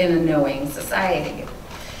suppose, in a knowing society.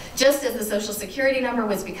 Just as the Social Security number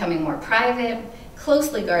was becoming more private,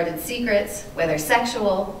 closely guarded secrets, whether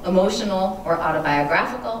sexual, emotional, or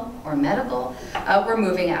autobiographical, or medical, were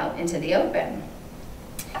moving out into the open.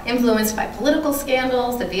 Influenced by political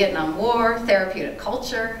scandals, the Vietnam War, therapeutic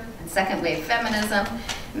culture, and second-wave feminism,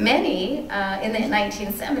 many in the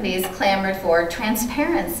 1970s clamored for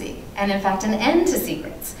transparency and, in fact, an end to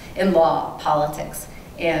secrets in law, politics,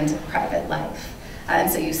 and private life. And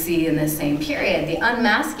so you see in this same period the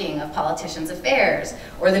unmasking of politicians' affairs,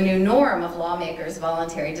 or the new norm of lawmakers'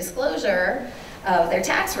 voluntary disclosure of their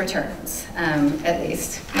tax returns, at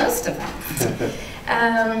least most of them.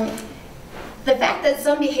 The fact that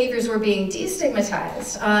some behaviors were being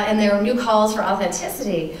destigmatized and there were new calls for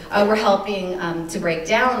authenticity were helping to break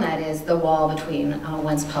down, that is, the wall between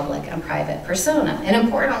one's public and private persona. In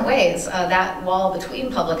important ways, that wall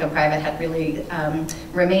between public and private had really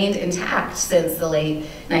remained intact since the late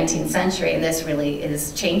 19th century, and this really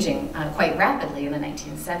is changing quite rapidly in the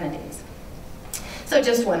 1970s. So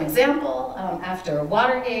just one example, after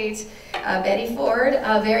Watergate, Betty Ford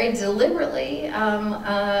very deliberately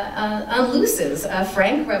unlooses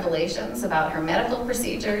frank revelations about her medical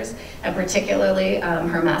procedures, and particularly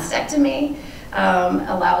her mastectomy,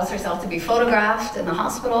 allows herself to be photographed in the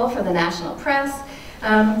hospital for the national press,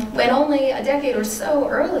 when only a decade or so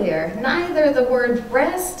earlier, neither the word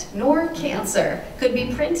breast nor cancer could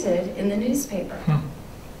be printed in the newspaper.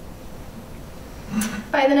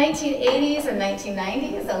 By the 1980s and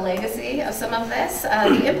 1990s, a legacy of some of this,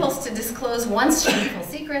 the impulse to disclose once shameful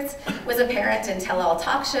secrets was apparent in tell-all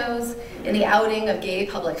talk shows, in the outing of gay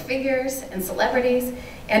public figures and celebrities,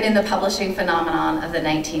 and in the publishing phenomenon of the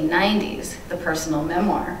 1990s, the personal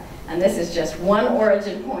memoir. And this is just one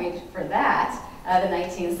origin point for that, the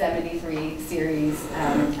 1973 series,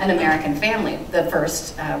 An American Family, the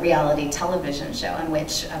first reality television show in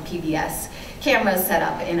which PBS cameras set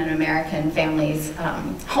up in an American family's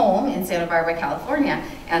home in Santa Barbara, California,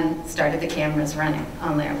 and started the cameras running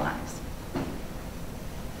on their lives.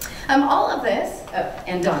 All of this,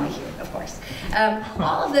 and Donahue, of course,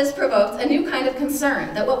 all of this provoked a new kind of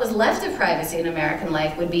concern that what was left of privacy in American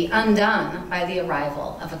life would be undone by the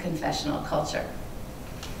arrival of a confessional culture.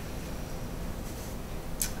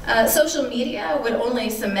 Social media would only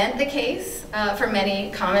cement the case for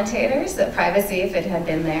many commentators that privacy, if it had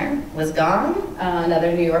been there, was gone.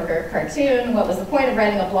 Another New Yorker cartoon, what was the point of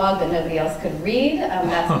writing a blog that nobody else could read?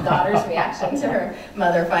 That's the daughter's reaction to her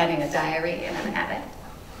mother finding a diary in an attic.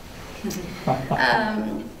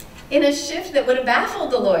 In a shift that would have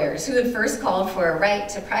baffled the lawyers who had first called for a right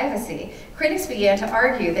to privacy, critics began to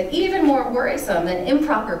argue that even more worrisome than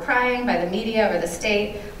improper prying by the media or the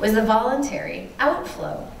state was the voluntary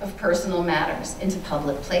outflow of personal matters into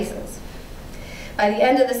public places. By the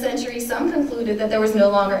end of the century, some concluded that there was no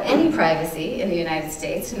longer any privacy in the United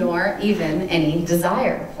States, nor even any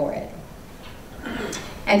desire for it.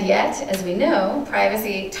 And yet, as we know,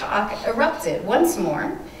 privacy talk erupted once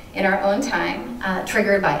more in our own time,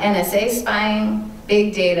 triggered by NSA spying,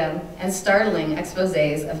 big data, and startling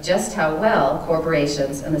exposés of just how well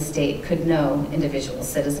corporations and the state could know individual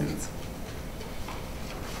citizens.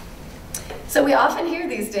 So we often hear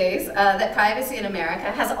these days that privacy in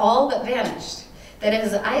America has all but vanished, that it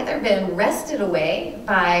has either been wrested away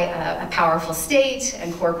by a powerful state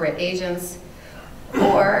and corporate agents,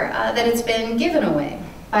 or that it's been given away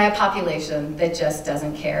by a population that just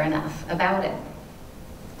doesn't care enough about it.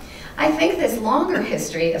 I think this longer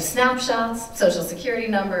history of snapshots, social security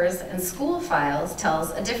numbers, and school files tells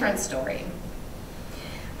a different story.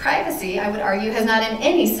 Privacy, I would argue, has not in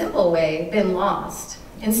any simple way been lost.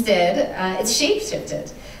 Instead, it's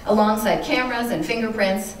shape-shifted alongside cameras and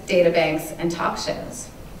fingerprints, databanks, and talk shows.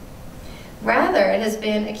 Rather, it has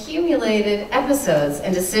been accumulated episodes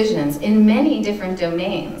and decisions in many different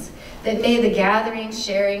domains that made the gathering,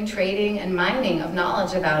 sharing, trading, and mining of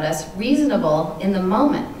knowledge about us reasonable in the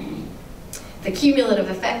moment. The cumulative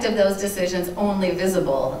effect of those decisions only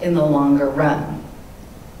visible in the longer run.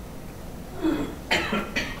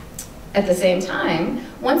 At the same time,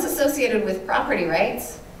 once associated with property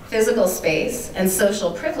rights, physical space, and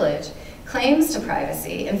social privilege, claims to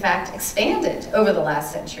privacy, in fact, expanded over the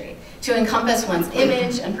last century to encompass one's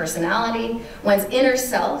image and personality, one's inner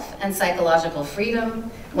self and psychological freedom,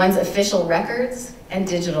 one's official records, and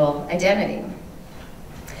digital identity.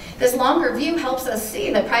 This longer view helps us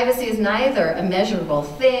see that privacy is neither a measurable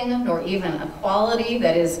thing nor even a quality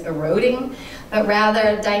that is eroding, but rather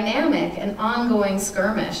a dynamic and ongoing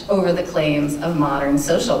skirmish over the claims of modern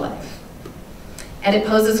social life. And it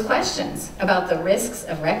poses questions about the risks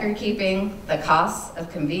of record keeping, the costs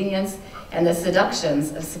of convenience, and the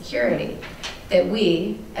seductions of security that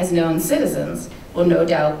we, as known citizens, will no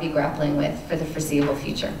doubt be grappling with for the foreseeable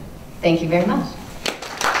future. Thank you very much.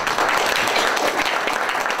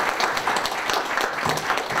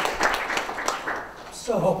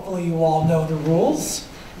 So hopefully you all know the rules.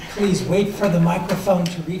 Please wait for the microphone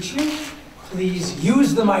to reach you. Please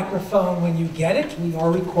use the microphone when you get it. We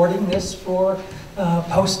are recording this for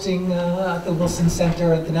posting at the Wilson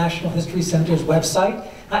Center at the National History Center's website.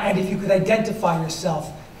 And if you could identify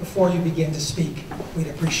yourself before you begin to speak, we'd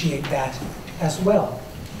appreciate that as well.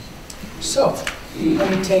 So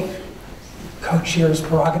let me take co-chair's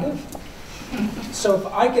prerogative. So if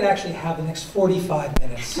I could actually have the next 45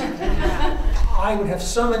 minutes, I would have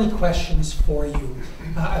so many questions for you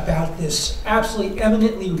about this absolutely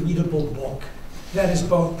eminently readable book that is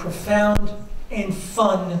both profound and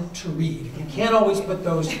fun to read. You can't always put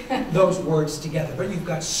those words together, but you've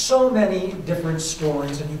got so many different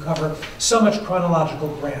stories and you cover so much chronological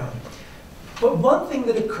ground. But one thing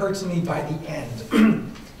that occurred to me by the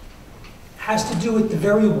end has to do with the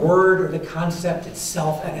very word or the concept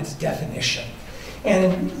itself and its definition.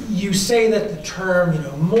 And you say that the term,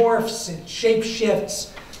 morphs, it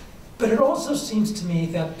shapeshifts, but it also seems to me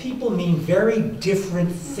that people mean very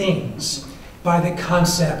different things by the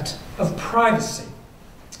concept of privacy.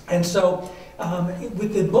 And so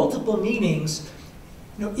with the multiple meanings,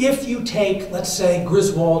 if you take, let's say,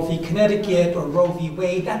 Griswold v. Connecticut or Roe v.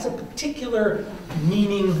 Wade, that's a particular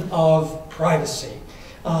meaning of privacy.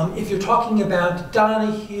 If you're talking about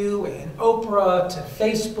Donahue and Oprah to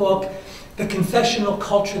Facebook, the confessional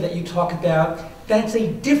culture that you talk about, that's a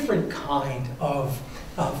different kind of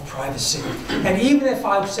privacy. And even if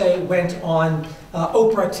I, say, went on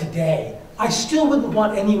Oprah Today, I still wouldn't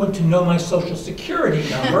want anyone to know my social security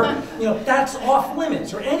number. That's off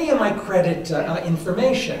limits, or any of my credit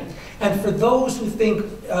information. And for those who think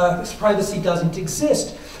privacy doesn't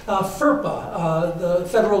exist, FERPA, the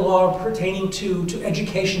federal law pertaining to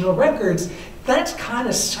educational records, that's kind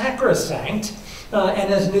of sacrosanct.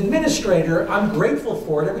 And as an administrator, I'm grateful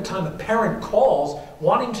for it. Every time a parent calls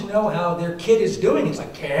wanting to know how their kid is doing, it's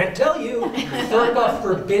like, can't tell you. FERPA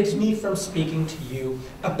forbids me from speaking to you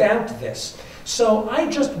about this. So I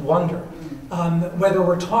just wonder whether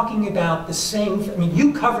we're talking about the same,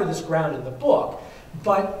 you cover this ground in the book,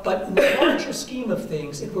 but in the larger scheme of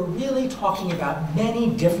things, if we're really talking about many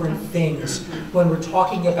different things when we're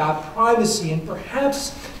talking about privacy, and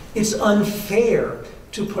perhaps it's unfair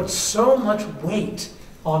to put so much weight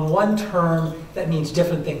on one term that means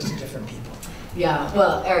different things to different people. Yeah,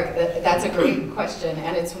 well, Eric, that's a great question,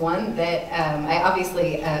 and it's one that I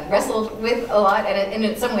obviously wrestled with a lot, and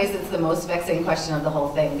in some ways it's the most vexing question of the whole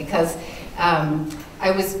thing, because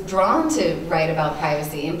I was drawn to write about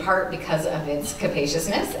privacy in part because of its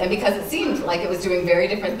capaciousness, and because it seemed like it was doing very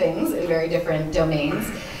different things in very different domains.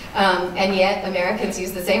 And yet Americans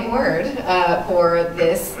use the same word for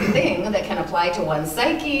this thing that can apply to one's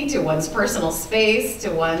psyche, to one's personal space, to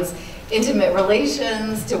one's intimate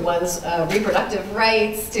relations, to one's reproductive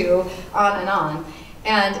rights, to on and on.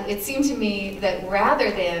 And it seemed to me that rather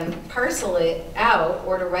than parcel it out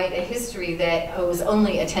or to write a history that was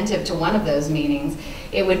only attentive to one of those meanings,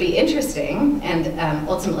 it would be interesting, and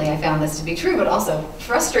ultimately I found this to be true, but also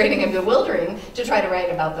frustrating and bewildering to try to write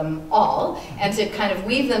about them all and to kind of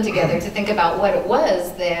weave them together to think about what it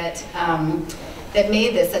was that that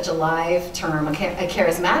made this such a live term, a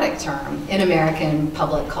charismatic term in American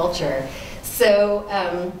public culture.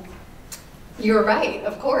 So you're right,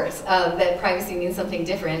 of course, that privacy means something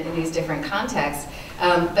different in these different contexts,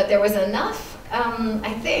 but there was enough,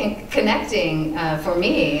 I think, connecting for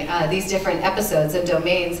me these different episodes and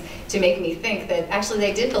domains to make me think that actually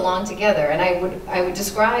they did belong together. And I would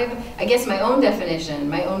describe, I guess, my own definition,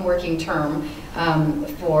 my own working term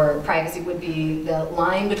for privacy would be the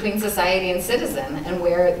line between society and citizen, and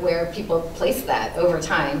where people place that over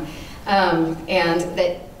time. And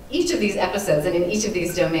that each of these episodes and in each of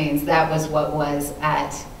these domains, that was what was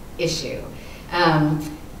at issue.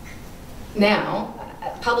 Now,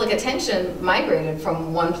 public attention migrated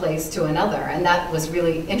from one place to another, and that was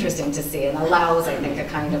really interesting to see, and allows, I think, a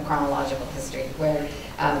kind of chronological history where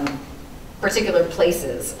particular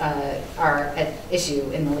places are at issue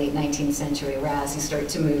in the late 19th century, whereas you start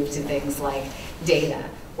to move to things like data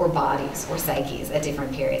or bodies or psyches at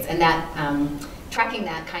different periods. And that tracking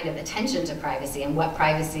that kind of attention to privacy and what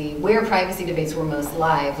privacy, where privacy debates were most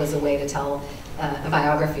live was a way to tell a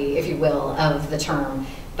biography, if you will, of the term.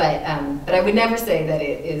 But I would never say that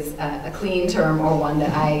it is a clean term or one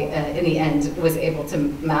that I, in the end, was able to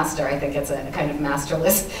master. I think it's a kind of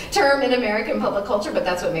masterless term in American public culture, but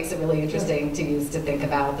that's what makes it really interesting to use to think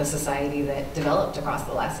about the society that developed across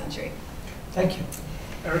the last century. Thank you.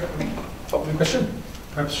 Eric, Open question?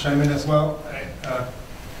 perhaps chime in as well.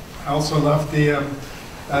 I also love the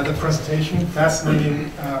presentation.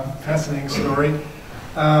 Fascinating story.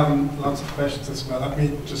 Lots of questions as well. Let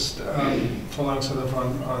me just, following sort of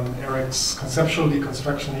on Eric's conceptual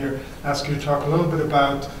deconstruction here, ask you to talk a little bit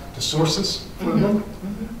about the sources for the book.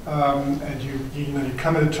 And you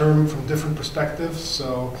come at a term from different perspectives,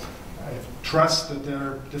 so I trust that there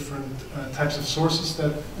are different types of sources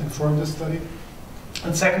that inform this study.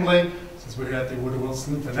 And secondly, since we're at the Woodrow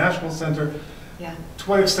Wilson International Center, to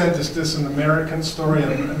what extent is this an American story,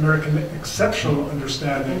 an American exceptional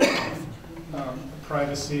understanding of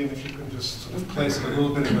privacy, and if you can just sort of place it a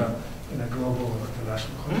little bit in a global or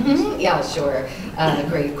international context? Yeah, sure.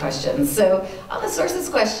 Great question. So on the sources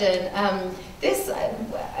question,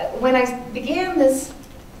 when I began this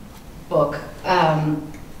book,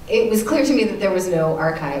 it was clear to me that there was no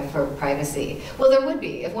archive for privacy. Well, there would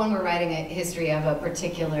be if one were writing a history of a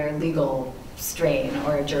particular legal strain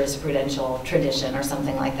or a jurisprudential tradition or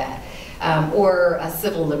something like that. Or a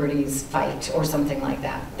civil liberties fight or something like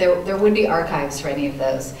that. There would be archives for any of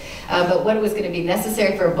those. But what was going to be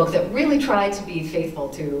necessary for a book that really tried to be faithful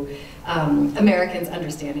to Americans'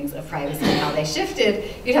 understandings of privacy and how they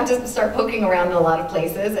shifted, you'd have to start poking around in a lot of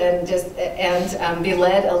places and be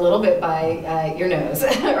led a little bit by your nose,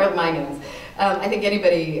 or my nose. I think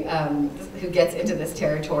anybody who gets into this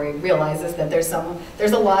territory realizes that there's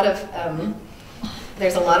a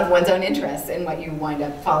lot of one's own interests in what you wind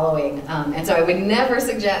up following. And so I would never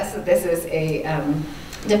suggest that this is a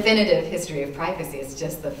definitive history of privacy. It's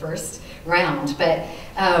just the first round.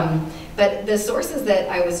 But the sources that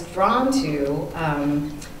I was drawn to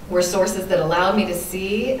were sources that allowed me to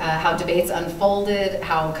see how debates unfolded,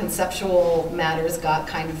 how conceptual matters got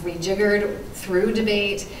kind of rejiggered through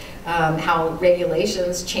debate, how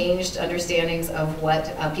regulations changed understandings of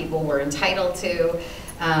what people were entitled to,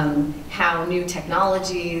 how new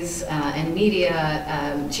technologies and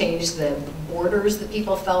media changed the borders that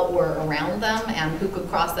people felt were around them and who could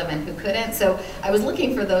cross them and who couldn't. So I was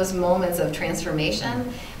looking for those moments of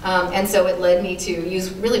transformation, and so it led me to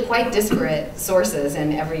use really quite disparate sources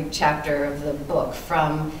in every chapter of the book,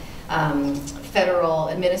 from federal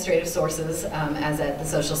administrative sources, as at the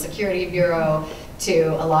Social Security Bureau, to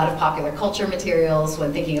a lot of popular culture materials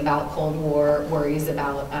when thinking about Cold War worries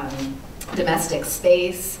about domestic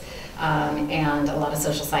space, and a lot of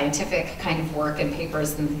social scientific kind of work and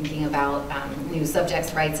papers and thinking about new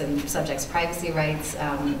subjects' rights and subjects' privacy rights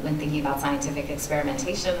when thinking about scientific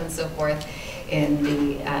experimentation and so forth in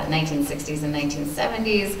the 1960s and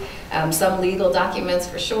 1970s. Some legal documents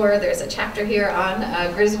for sure. There's a chapter here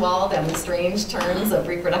on Griswold and the strange terms of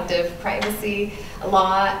reproductive privacy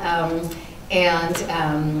law, and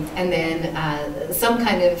then some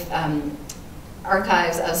kind of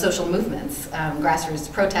archives of social movements,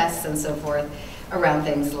 grassroots protests and so forth around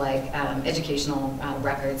things like educational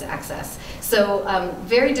records access. So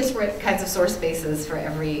very disparate kinds of source bases for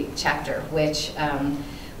every chapter, which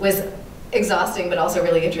was exhausting but also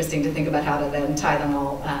really interesting to think about how to then tie them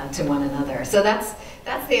all to one another. So that's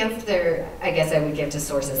the answer I guess I would give to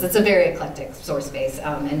sources. It's a very eclectic source base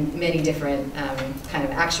and many different kind of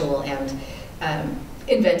actual and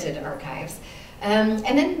invented archives. And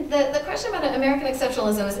then the question about American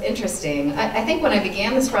exceptionalism is interesting. I think when I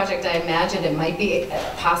began this project, I imagined it might be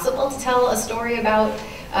possible to tell a story about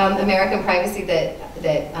American privacy that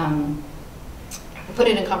put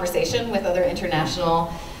it in conversation with other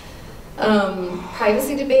international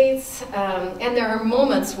privacy debates, and there are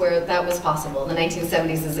moments where that was possible. The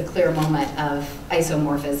 1970s is a clear moment of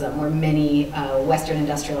isomorphism, where many Western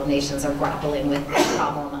industrial nations are grappling with the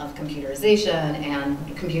problem of computerization and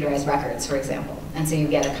computerized records, for example. And so you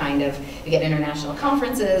get international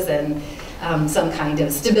conferences and some kind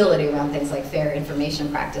of stability around things like fair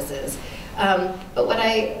information practices. But what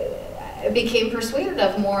I became persuaded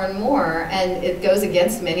of more and more, and it goes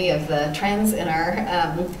against many of the trends in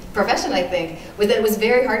our profession, I think, was that it was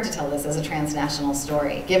very hard to tell this as a transnational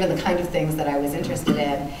story, given the kind of things that I was interested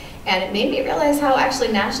in. And it made me realize how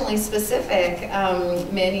actually nationally specific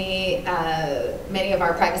many of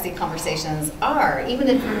our privacy conversations are. Even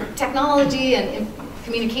in technology and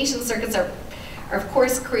communication circuits are of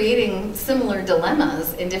course creating similar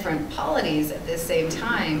dilemmas in different polities at the same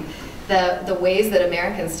time. The ways that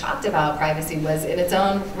Americans talked about privacy was in its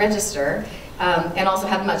own register, and also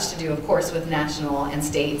had much to do, of course, with national and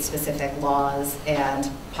state-specific laws and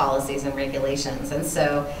policies and regulations. And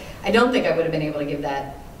so I don't think I would have been able to give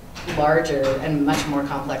that larger and much more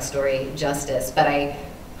complex story justice, but I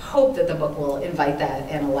hope that the book will invite that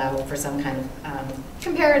and allow for some kind of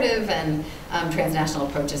comparative and transnational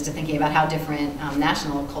approaches to thinking about how different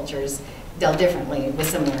national cultures dealt differently with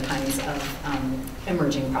similar kinds of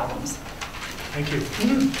emerging problems. Thank you.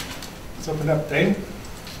 Let's open up. Dane?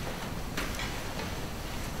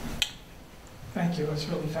 Thank you. It's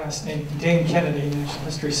really fascinating. Dane Kennedy, National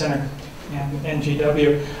History Center and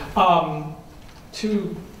NGW.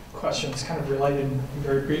 Two questions, kind of related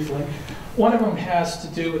very briefly. One of them has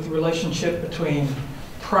to do with the relationship between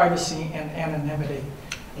privacy and anonymity.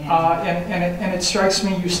 Yeah. And it strikes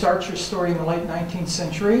me, you start your story in the late 19th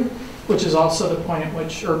century, which is also the point at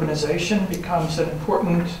which urbanization becomes an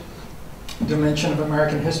important dimension of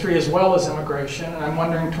American history as well as immigration. And I'm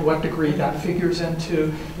wondering to what degree that figures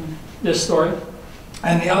into this story.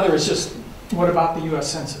 And the other is just, what about the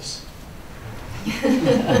US Census?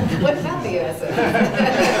 What about the US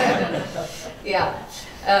Census? Yeah,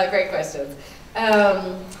 great questions.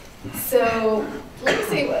 So let me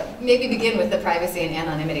say, maybe begin with the privacy and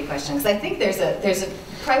anonymity question, because I think there's a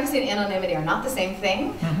privacy and anonymity are not the same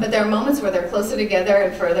thing, but there are moments where they're closer together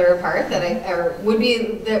and further apart that would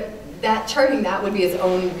be that charting that would be its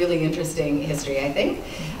own really interesting history, I think,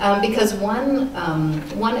 because one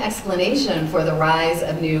explanation for the rise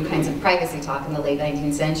of new kinds of privacy talk in the late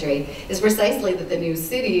 19th century is precisely that the new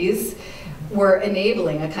cities were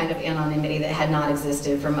enabling a kind of anonymity that had not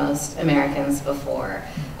existed for most Americans before.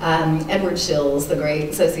 Edward Shills, the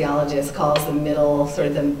great sociologist, calls the middle of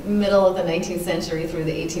the 19th century through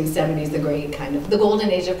the 1870s the great kind of the golden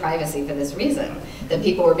age of privacy for this reason, that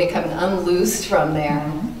people were becoming unloosed from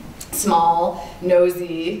their small,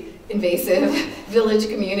 nosy, invasive village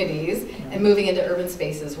communities and moving into urban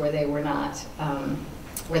spaces where they were not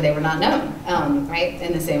known, right,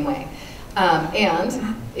 in the same way.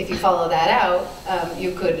 And if you follow that out,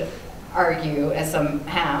 you could argue, as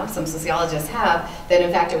some sociologists have, that in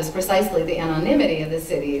fact it was precisely the anonymity of the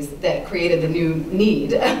cities that created the new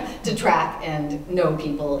need to track and know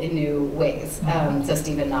people in new ways. So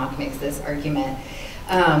Stephen Knock makes this argument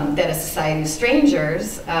that a society of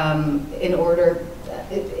strangers, in order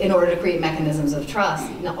to create mechanisms of trust,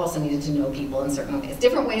 also needed to know people in certain ways.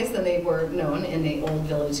 Different ways than they were known in the old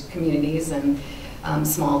village communities and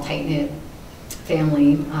small, tight-knit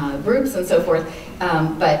family groups and so forth,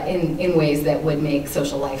 but in ways that would make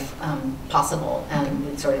social life possible and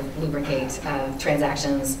would sort of lubricate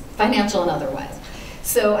transactions, financial and otherwise.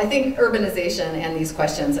 So I think urbanization and these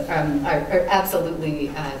questions are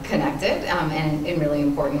absolutely connected and in really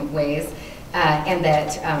important ways. And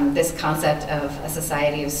that this concept of a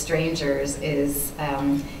society of strangers is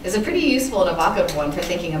a pretty useful and evocative one for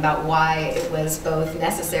thinking about why it was both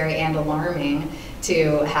necessary and alarming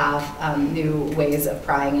to have new ways of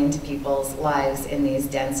prying into people's lives in these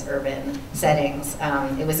dense urban settings.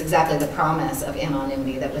 It was exactly the promise of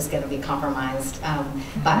anonymity that was going to be compromised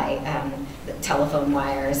by the telephone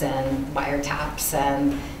wires and wiretaps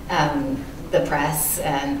and the press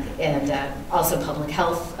and also public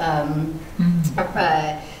health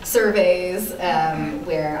surveys,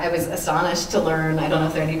 where I was astonished to learn, I don't know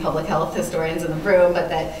if there are any public health historians in the room, but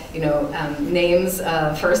that, names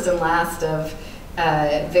first and last of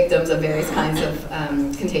victims of various kinds of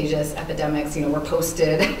contagious epidemics, were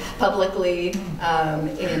posted publicly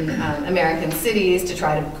in American cities to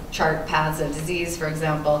try to chart paths of disease, for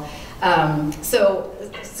example. So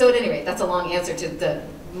at any rate, that's a long answer to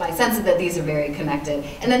my sense is that these are very connected.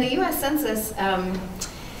 And then the U.S. Census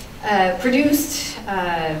produced,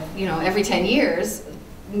 every 10 years,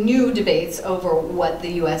 new debates over what the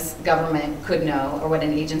U.S. government could know, or what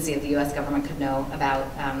an agency of the U.S. government could know about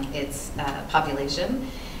its population.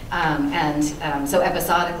 So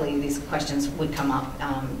episodically, these questions would come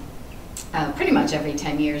up pretty much every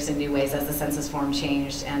 10 years in new ways as the census form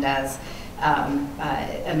changed and as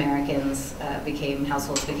Americans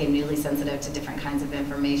households became newly sensitive to different kinds of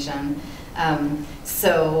information. But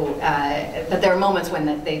there are moments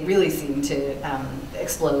when they really seem to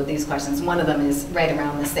explode, these questions. One of them is right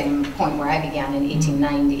around the same point where I began in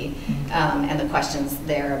 1890, and the questions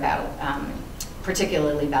there about,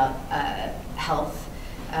 particularly about health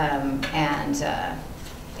and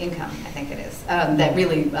income, I think it is, that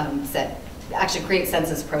really actually create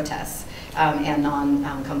census protests and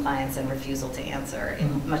non-compliance and refusal to answer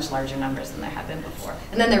in much larger numbers than there have been before.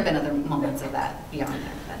 And then there have been other moments of that beyond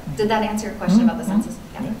that. But did that answer your question about the census?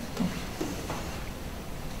 Yeah.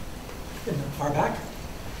 Far back.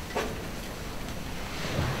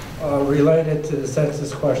 Related to the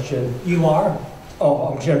census question. You are? Oh,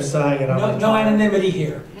 I'm Jim Sang, and I'm no anonymity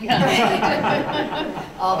here.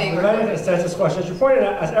 All being related to the census question. As you pointed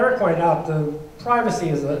out, as Eric pointed out, the privacy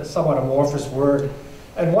is a somewhat amorphous word.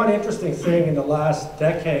 And one interesting thing in the last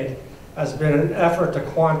decade has been an effort to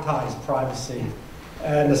quantize privacy.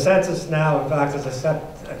 And the census now, in fact, has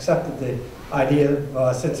accepted the idea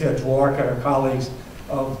of Cynthia Dwork and her colleagues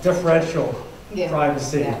of differential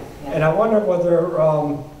privacy. Yeah. And I wonder whether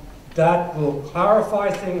that will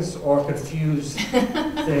clarify things or confuse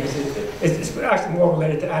things. It's actually more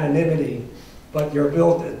related to anonymity, but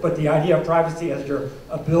the idea of privacy as your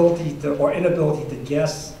ability to, or inability to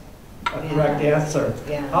guess a correct answer.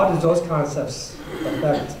 Yeah. How do those concepts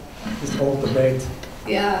affect this whole debate?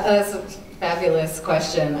 Yeah, that's a fabulous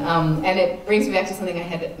question. And it brings me back to something I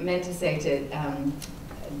had meant to say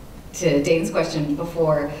to Dane's question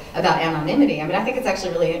before about anonymity. I mean, I think it's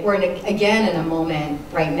actually really, we're again in a moment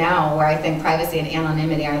right now where I think privacy and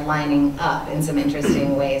anonymity are lining up in some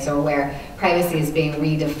interesting ways, or where privacy is being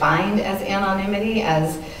redefined as anonymity,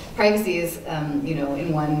 as privacy is,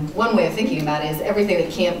 in one way of thinking about it is everything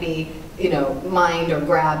that can't be, mined or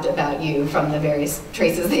grabbed about you from the various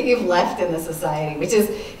traces that you've left in the society, which is,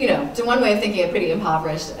 to one way of thinking, a pretty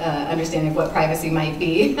impoverished understanding of what privacy might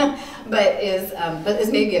be, but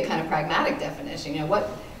is maybe a kind of pragmatic definition. What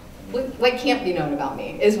can't be known about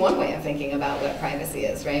me is one way of thinking about what privacy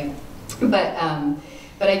is, right?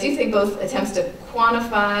 But I do think both attempts to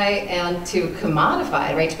quantify and to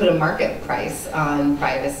commodify, right, to put a market price on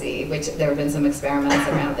privacy, which there have been some experiments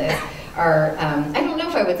around this, are, I don't know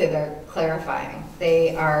if I would say they're clarifying.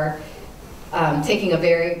 They are taking a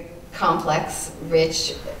very complex,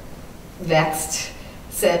 rich, vexed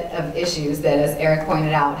set of issues that, as Eric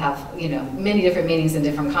pointed out, have many different meanings in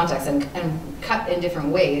different contexts and cut in different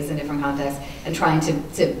ways in different contexts, and trying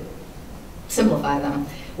to simplify them,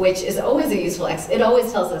 which is always a useful, it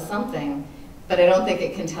always tells us something, but I don't think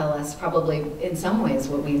it can tell us probably in some ways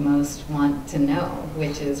what we most want to know,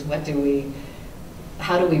 which is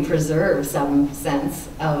how do we preserve some sense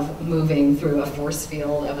of moving through a force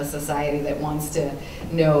field of a society that wants to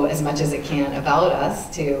know as much as it can about us,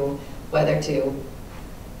 to whether to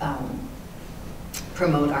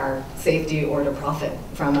promote our safety or to profit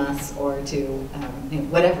from us, or to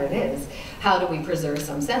whatever it is. How do we preserve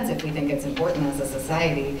some sense, if we think it's important as a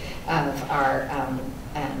society, of our,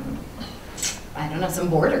 I don't know, some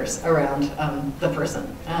borders around the person.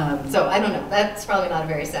 So I don't know, that's probably not a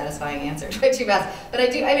very satisfying answer to what you've asked. But I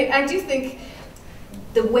do think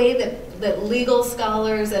the way that legal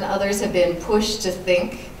scholars and others have been pushed to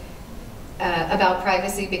think about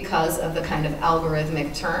privacy because of the kind of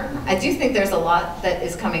algorithmic turn, I do think there's a lot that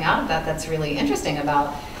is coming out of that that's really interesting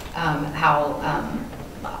about how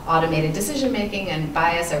automated decision-making and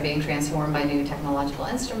bias are being transformed by new technological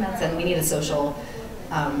instruments, and we need a social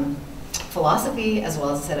philosophy as well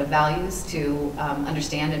as a set of values to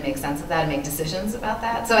understand and make sense of that and make decisions about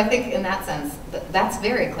that. So I think in that sense, that's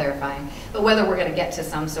very clarifying. But whether we're going to get to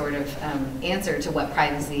some sort of answer to what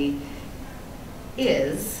privacy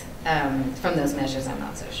is from those measures, I'm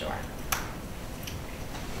not so sure.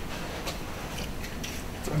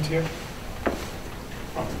 Frontier.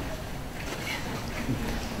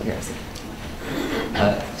 Yes.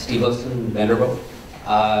 Steve Wilson, Vanderbilt.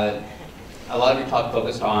 A lot of your talk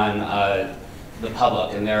focused on the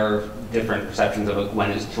public and their different perceptions of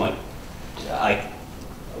when it's too much, like,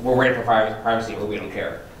 we're ready for privacy or we don't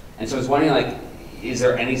care. And so I was wondering, like, is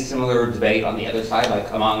there any similar debate on the other side,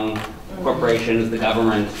 like among corporations, the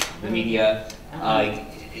government, the media?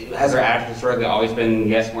 Like, has their attitude historically always been,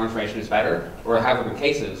 yes, more information is better? Or have there been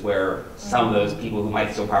cases where some of those people who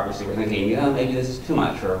might steal privacy were thinking, maybe this is too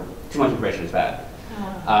much, or too much information is bad?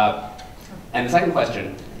 And the second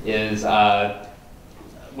question is,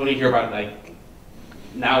 when we hear about, like,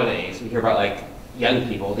 nowadays, we hear about, like, young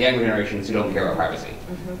people, the younger generations who don't care about privacy.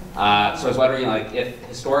 So I was wondering, like, if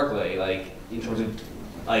historically, like, in terms of,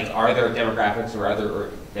 like, are there demographics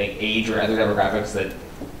or like, age or other demographics that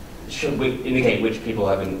should indicate which people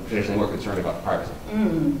have been traditionally more concerned about privacy?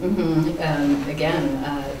 Again,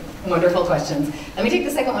 Wonderful questions. Let me take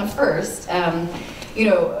the second one first.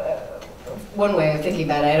 One way of thinking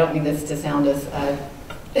about it, I don't mean this to sound as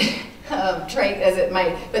trite as it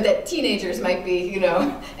might, but that teenagers might be,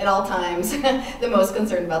 at all times the most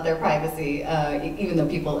concerned about their privacy, even though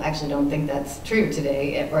people actually don't think that's true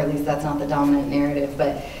today, or at least that's not the dominant narrative.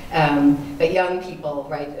 But young people,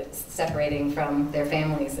 right, separating from their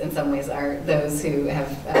families in some ways are those who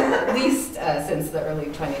have, at least since the early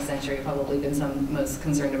 20th century, probably been most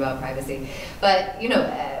concerned about privacy. But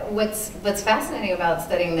what's fascinating about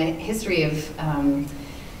studying the history of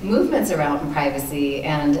movements around privacy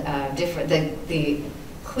and the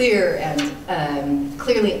clear and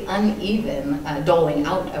clearly uneven doling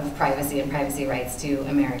out of privacy and privacy rights to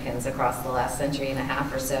Americans across the last century and a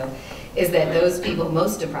half or so is that those people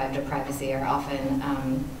most deprived of privacy are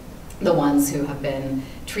often the ones who have been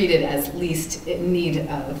treated as least in need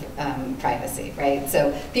of privacy, right?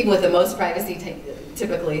 So people with the most privacy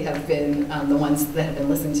typically have been the ones that have been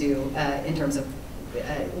listened to in terms of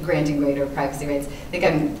granting greater privacy rights. I think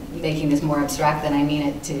I'm making this more abstract than I mean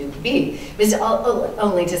it to be. It's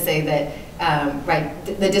only to say that,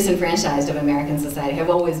 the disenfranchised of American society have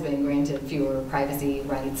always been granted fewer privacy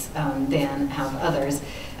rights than have others,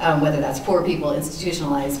 whether that's poor people,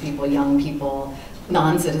 institutionalized people, young people,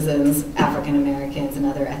 non-citizens, African Americans, and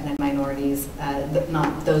other ethnic minorities,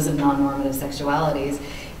 not those of non-normative sexualities,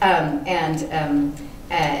 and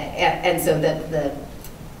so that the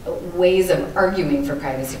ways of arguing for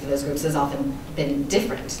privacy for those groups has often been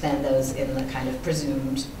different than those in the kind of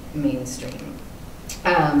presumed mainstream.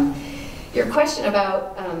 Your question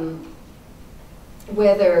about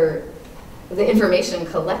whether the information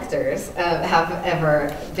collectors have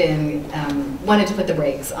ever been wanted to put the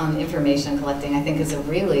brakes on information collecting, I think is a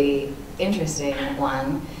really interesting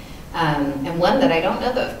one. And one that I don't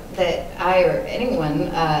know that I or anyone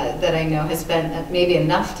that I know has spent maybe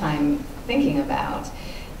enough time thinking about.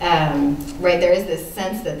 There is this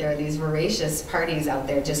sense that there are these voracious parties out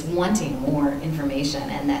there just wanting more information,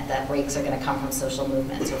 and that the breaks are going to come from social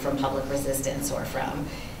movements or from public resistance or from,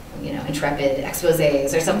 intrepid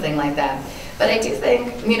exposés or something like that. But I do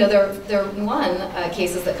think, there are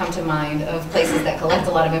cases that come to mind of places that collect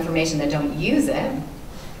a lot of information that don't use it.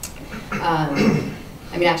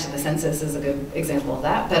 Actually, the census is a good example of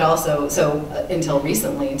that, but also, until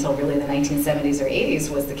recently, until really the 1970s or 80s,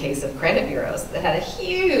 was the case of credit bureaus that had a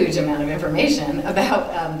huge amount of information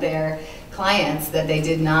about their clients that they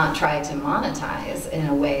did not try to monetize in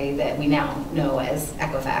a way that we now know as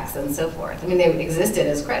Equifax and so forth. They existed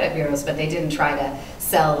as credit bureaus, but they didn't try to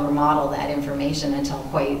sell or model that information until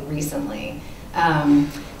quite recently.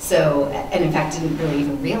 And in fact didn't really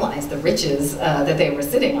even realize the riches that they were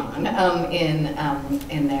sitting on in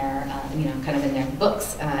their, kind of in their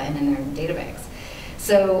books and in their data banks.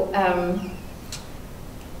 So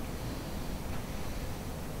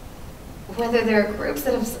whether there are groups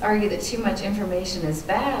that have argued that too much information is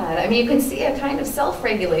bad, you can see a kind of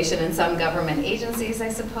self-regulation in some government agencies, I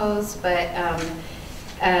suppose, but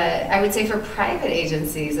I would say for private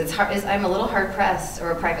agencies, I'm a little hard-pressed,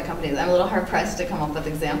 or private companies, I'm a little hard-pressed to come up with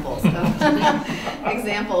examples of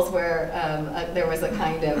examples where there was a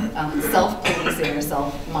kind of self-policing or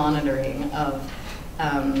self-monitoring of,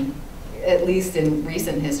 at least in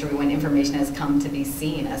recent history, when information has come to be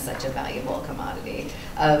seen as such a valuable commodity,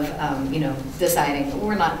 of deciding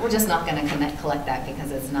we're just not going to collect that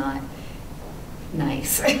because it's not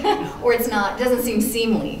nice, or doesn't seem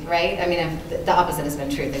seemly, right? The opposite has been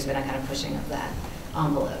true. There's been a kind of pushing of that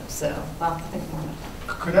envelope. So, well, think more about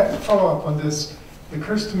that. Could I follow up on this? It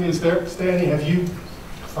occurs to me, have you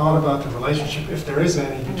thought about the relationship, if there is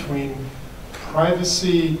any, between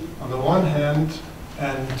privacy on the one hand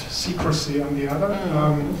and secrecy on the other?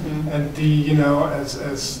 And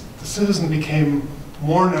as the citizen became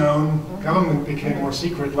more known, government became more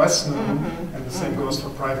secret, less known, and the same goes for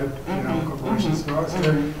private, corporations.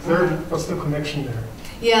 What's the connection there?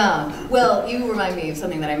 Yeah, well, you remind me of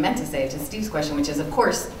something that I meant to say to Steve's question, which is, of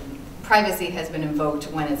course, privacy has been invoked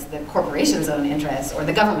when it's the corporation's own interest or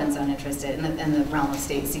the government's own interest in the realm of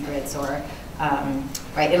state secrets or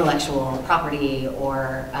intellectual property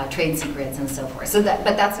or trade secrets and so forth. So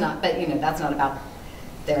that's not about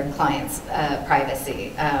their clients'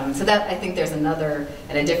 privacy. So that, I think there's another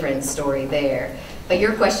and a different story there. But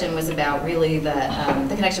your question was about really the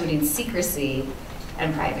connection between secrecy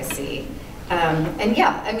and privacy. And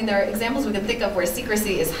yeah, there are examples we can think of where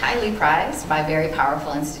secrecy is highly prized by very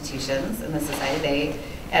powerful institutions in the society.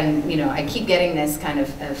 I keep getting this kind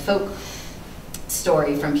of folk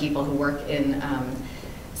story from people who work in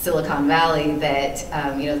Silicon Valley that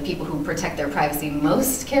the people who protect their privacy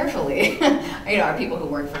most carefully are people who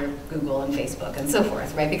work for Google and Facebook and so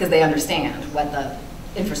forth, right? Because they understand what the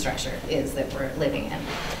infrastructure is that we're living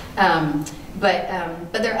in.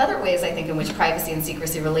 But there are other ways, I think, in which privacy and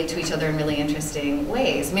secrecy relate to each other in really interesting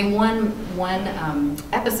ways. I mean, one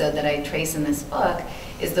episode that I trace in this book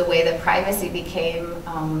is the way that privacy became,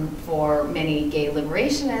 for many gay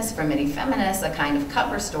liberationists, for many feminists, a kind of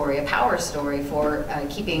cover story, a power story for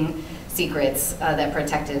keeping secrets that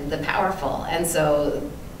protected the powerful. And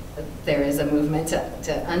so there is a movement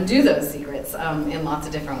to undo those secrets in lots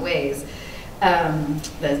of different ways.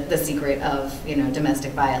 The secret of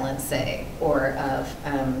domestic violence, say, or of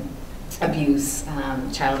abuse,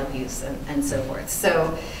 child abuse, and so forth.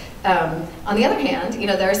 So on the other hand,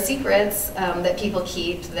 there are secrets that people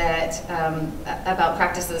keep that about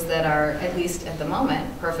practices that are, at least at the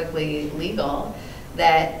moment, perfectly legal,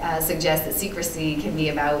 that suggest that secrecy can be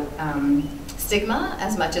about stigma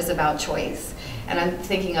as much as about choice. And I'm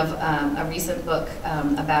thinking of a recent book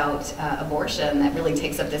about abortion that really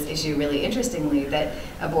takes up this issue really interestingly, that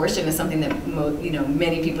abortion is something that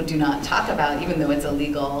many people do not talk about, even though it's a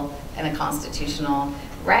legal and a constitutional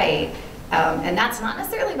right. And that's not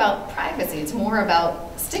necessarily about privacy, it's more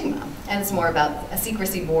about stigma. And it's more about a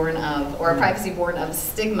secrecy born of, or a privacy born of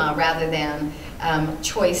stigma rather than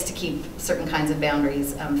choice to keep certain kinds of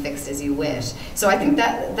boundaries fixed as you wish. So I think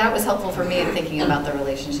that was helpful for me in thinking about the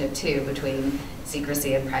relationship too between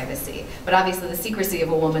secrecy and privacy. But obviously the secrecy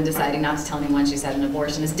of a woman deciding not to tell anyone she's had an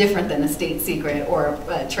abortion is different than a state secret or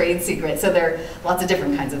a trade secret. So there are lots of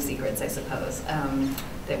different kinds of secrets, I suppose,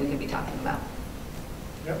 that we could be talking about.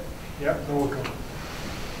 Yep, yep, you're welcome.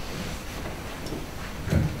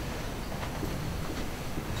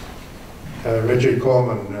 Richard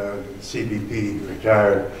Coleman, CBP,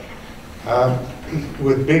 retired.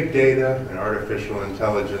 With big data and artificial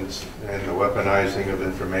intelligence and the weaponizing of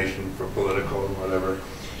information for political and whatever,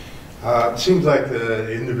 it seems like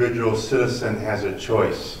the individual citizen has a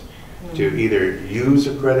choice to either use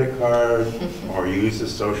a credit card or use the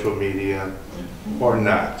social media or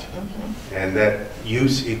not. And that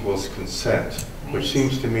use equals consent, which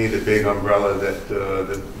seems to me the big umbrella that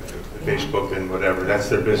the Facebook and whatever, that's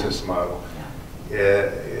their business model.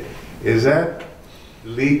 Is that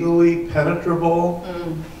legally penetrable?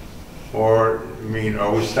 Or, I mean,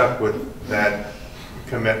 are we stuck with that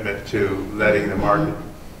commitment to letting the market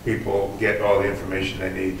people get all the information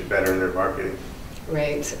they need to better their marketing?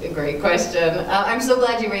 Right, a great question. I'm so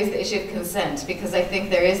glad you raised the issue of consent, because I think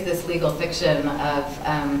there is this legal fiction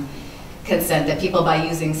of consent that people, by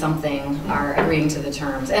using something, are agreeing to the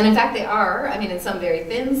terms. And in fact they are, I mean, in some very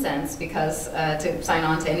thin sense, because to sign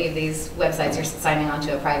on to any of these websites, you're signing on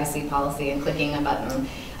to a privacy policy and clicking a button.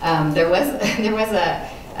 There was a,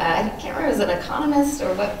 I can't remember, was it an economist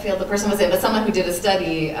or what field the person was in, but someone who did a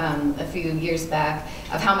study a few years back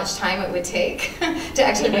of how much time it would take to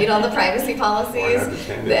actually read all the privacy policies.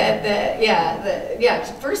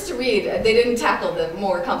 First to read, they didn't tackle the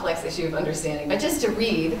more complex issue of understanding, but just to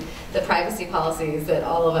read the privacy policies that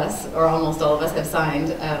all of us, or almost all of us, have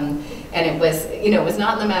signed. And it was, it was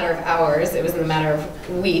not in the matter of hours, it was in the matter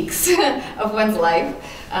of weeks of one's life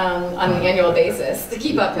on an annual basis to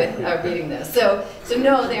keep up with reading this. So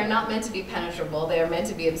no, they are not meant to be penetrable. They are meant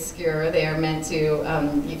to be obscure. They are meant to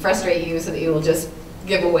frustrate you so that you will just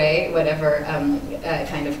give away whatever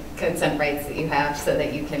kind of consent rights that you have so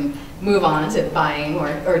that you can move on to buying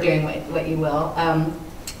or doing what you will.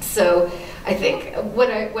 So I think what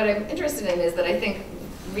I'm interested in is that I think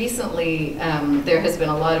recently there has been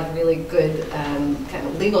a lot of really good kind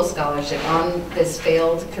of legal scholarship on this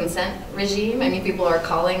failed consent regime. I mean, people are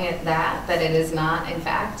calling it that it is not, in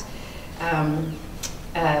fact,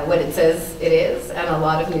 what it says it is, and a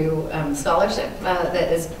lot of new scholarship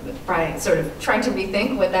that is sort of trying to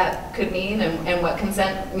rethink what that could mean and what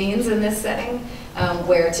consent means in this setting,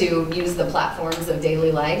 where to use the platforms of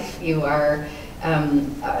daily life. You are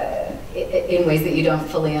in ways that you don't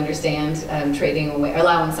fully understand, trading away,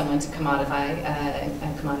 allowing someone to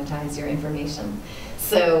commoditize your information.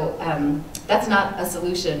 So that's not a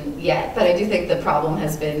solution yet, but I do think the problem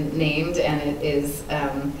has been named, and it is,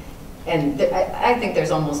 and I think there's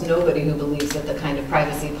almost nobody who believes that the kind of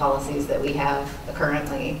privacy policies that we have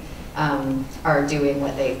currently are doing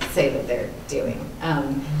what they say that they're doing.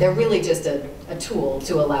 They're really just a tool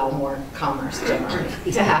to allow more commerce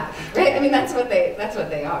generally to happen, right? I mean, that's what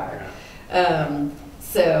they are.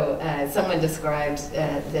 Someone describes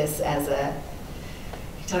this as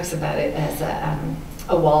he talks about it as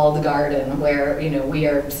a walled garden where, you know, we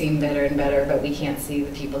are seen better and better, but we can't see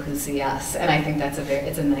the people who see us. And I think that's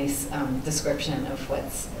it's a nice description of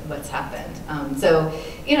what's happened. So,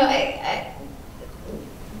 you know,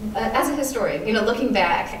 as a historian, you know, looking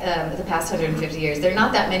back at the past 150 years, there are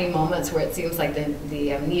not that many moments where it seems like the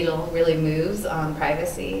needle really moves on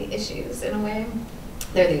privacy issues in a way.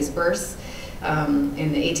 There are these bursts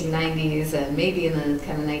in the 1890s and maybe in the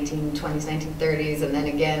kind of 1920s, 1930s, and then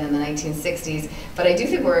again in the 1960s. But I do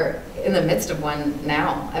think we're in the midst of one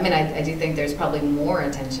now. I mean, I do think there's probably more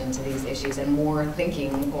attention to these issues and more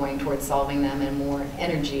thinking going towards solving them and more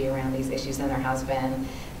energy around these issues than there has been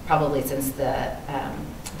probably since the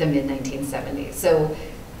mid-1970s. So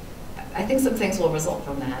I think some things will result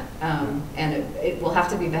from that. And it will have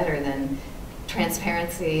to be better than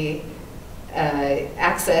transparency,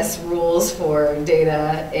 access rules for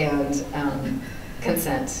data, and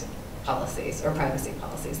consent policies or privacy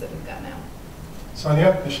policies that we've got now.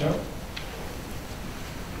 Sonia, Michelle?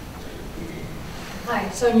 Hi,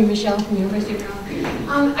 Sonia Michelle from the University of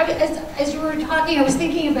Maryland. As you were talking, I was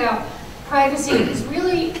thinking about privacy is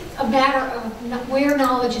really a matter of where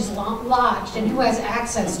knowledge is lodged and who has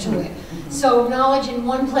access to it. So knowledge in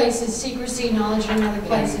one place is secrecy, knowledge in another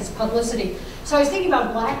place is publicity. So I was thinking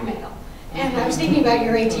about blackmail. And I was thinking about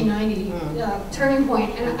your 1890 turning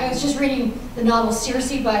point, and I was just reading the novel Circe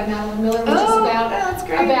by Madeline Miller, which is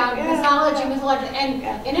about mythology, mythology, and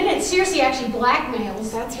in it, Circe actually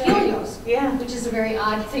blackmails Helios, which is a very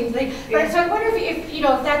odd thing. But so I wonder if you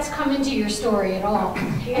know if that's come into your story at all.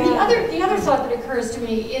 And the other thought that occurs to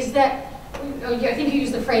me is that I think you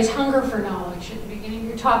used the phrase "hunger for knowledge" at the beginning.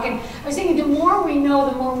 You're talking. I was thinking the more we know,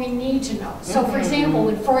 the more we need to know. So, for example,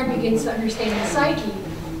 when Freud begins to understand the psyche.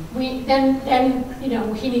 Then you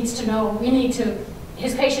know he needs to know.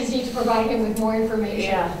 His patients need to provide him with more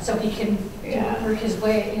information so he can work his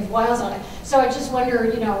wiles on it. So I just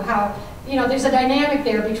wonder, you know, how there's a dynamic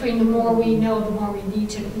there between the more we know, the more we need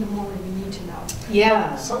to know.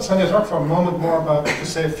 Yeah. Sonia, talk for a moment more about, to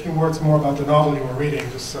say a few words more about the novel you were reading,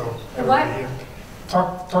 just so everybody.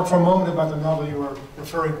 Talk for a moment about the novel you were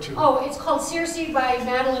referring to. Oh, it's called Circe by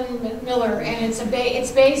Madeline Miller, and it's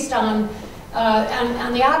based on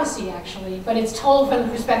the Odyssey, actually, but it's told from the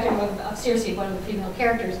perspective of Circe, one of the female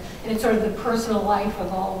characters, and it's sort of the personal life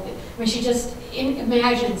of all of it. I mean, she just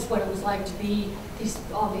imagines what it was like to be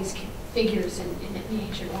all these figures in the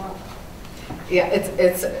ancient world. Yeah,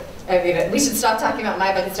 it's. I mean, we should stop talking about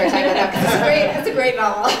my book and start talking about that because it's a great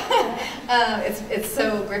novel. It's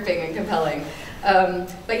so gripping and compelling.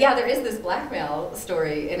 But yeah, there is this blackmail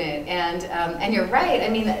story in it, and you're right. I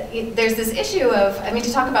mean, there's this issue of, I mean,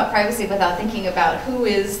 to talk about privacy without thinking about who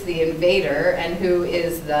is the invader and who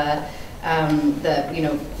is the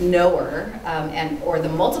knower, or the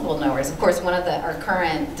multiple knowers. Of course, one of our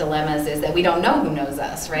current dilemmas is that we don't know who knows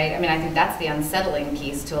us, right? I mean, I think that's the unsettling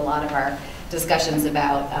piece to a lot of our discussions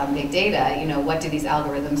about big data. You know, what do these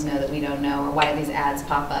algorithms know that we don't know, or why do these ads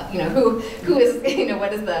pop up? You know, who is, you know,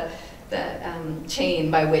 what is the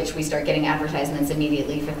chain by which we start getting advertisements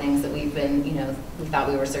immediately for things that we've been, you know, we thought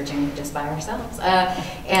we were searching just by ourselves.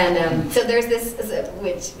 So there's this,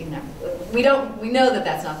 which, you know, we know that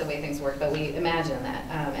that's not the way things work, but we imagine that,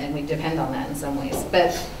 and we depend on that in some ways.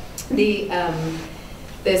 But the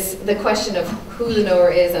question of who the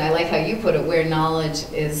knower is, and I like how you put it, where knowledge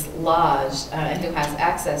is lodged and who has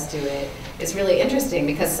access to it, is really interesting,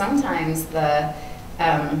 because sometimes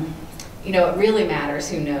you know, it really matters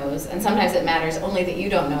who knows, and sometimes it matters only that you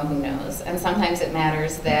don't know who knows, and sometimes it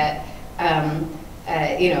matters that,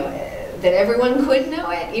 you know, that everyone could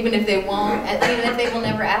know it, even if they won't, even if they will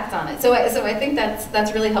never act on it. So I think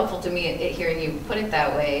that's really helpful to me, hearing you put it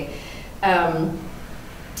that way. And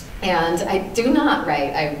I do not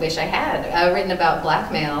write, I wish I had, written about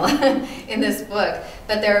blackmail in this book,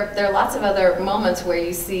 but there are lots of other moments where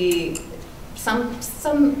you see some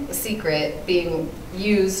secret being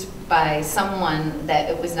used by someone that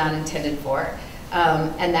it was not intended for,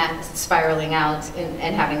 and that spiraling out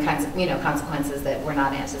and having consequences that were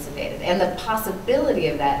not anticipated. And the possibility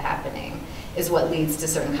of that happening is what leads to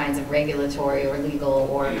certain kinds of regulatory or legal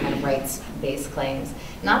or kind of rights-based claims.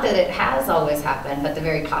 Not that it has always happened, but the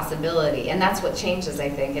very possibility. And that's what changes, I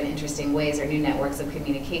think, in interesting ways, are new networks of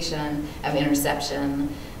communication, of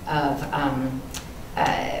interception, of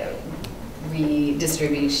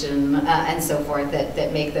redistribution, and so forth,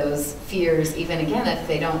 that make those fears, even again, if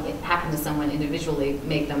they don't happen to someone individually,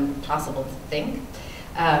 make them possible to think,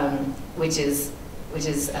 which is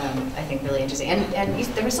I think really interesting. And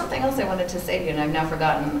there was something else I wanted to say to you, and I've now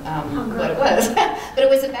forgotten what it was. But it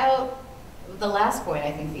was about the last point,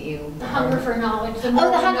 I think, that you... The hunger for knowledge. The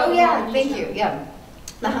hunger, oh yeah, thank you, yeah.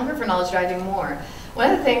 The hunger for knowledge driving more. One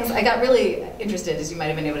of the things, I got really interested, as you might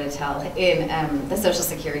have been able to tell, in the Social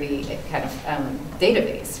Security kind of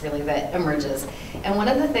database, really, that emerges. And one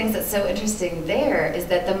of the things that's so interesting there is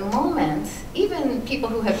that the moment, even people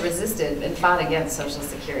who have resisted and fought against Social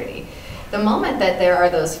Security, the moment that there are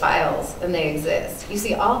those files and they exist, you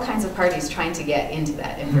see all kinds of parties trying to get into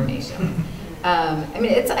that information. I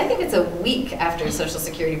mean, I think it's a week after Social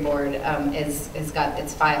Security Board has got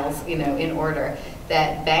its files, in order,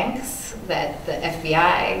 that banks, that the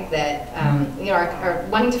FBI, that are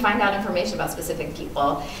wanting to find out information about specific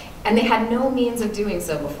people, and they had no means of doing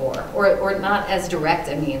so before, or not as direct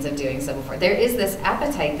a means of doing so before. There is this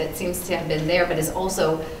appetite that seems to have been there, but is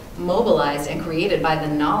also mobilized and created by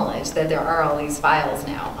the knowledge that there are all these files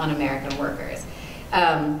now on American workers.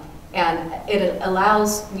 And it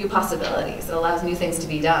allows new possibilities. It allows new things to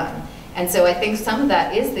be done. And so I think some of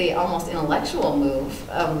that is the almost intellectual move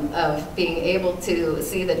of being able to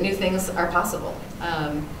see that new things are possible.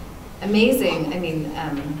 Amazing, I mean,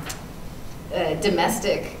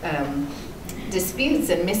 domestic disputes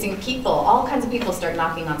and missing people, all kinds of people start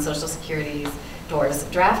knocking on Social Security's doors,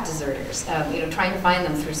 draft deserters, trying to find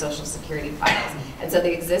them through Social Security files. And so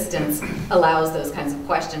the existence allows those kinds of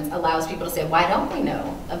questions, allows people to say, why don't we know?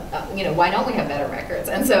 Why don't we have better records?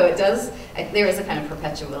 And so it does, there is a kind of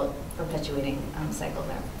perpetuating cycle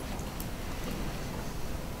there.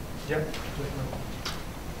 Yep.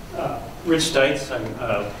 Rich Stites, I'm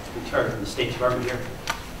retired from the State Department here.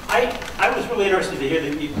 I was really interested to hear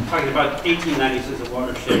that you're talking about 1890s as a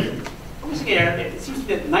watershed. It seems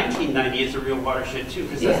that 1990 is a real watershed too,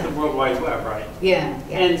 because that's the World Wide Web, right? Yeah.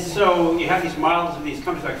 And so you have these models of these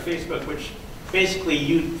companies like Facebook, which basically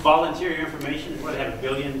you volunteer your information. They have 1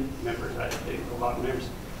 billion members, I think, a lot of members,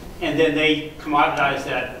 and then they commoditize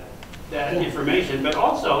that information. But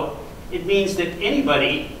also, it means that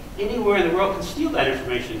anybody, anywhere in the world, can steal that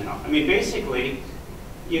information now. I mean, basically,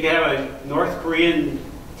 you can have a North Korean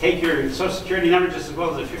take your Social Security number just as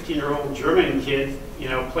well as a 15-year-old German kid,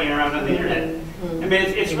 playing around on the internet. I mean,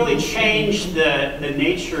 it's really changed the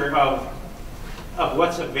nature of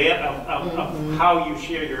what's available, of how you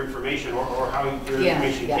share your information, or how your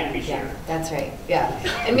information can be shared. Yeah, that's right. Yeah,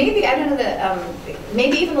 and maybe I don't know that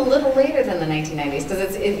maybe even a little later than the 1990s,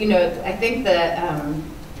 because I think that.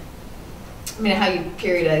 I mean, how you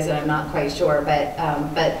periodize it, I'm not quite sure, but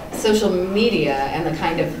social media and the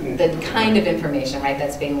kind of information, right,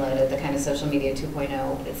 that's being loaded, the kind of social media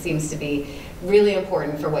 2.0, it seems to be really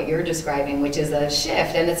important for what you're describing, which is a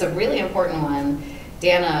shift, and it's a really important one.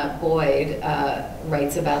 Dana Boyd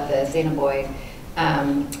writes about this. Dana Boyd,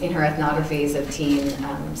 in her ethnographies of teen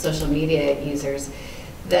social media users,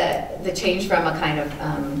 the change from a kind of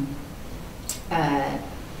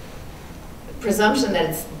presumption that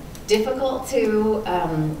it's difficult to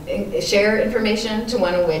share information to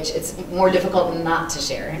one in which it's more difficult not to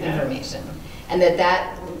share information. And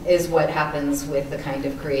that is what happens with the kind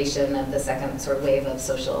of creation of the second sort of wave of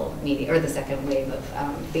social media, or the second wave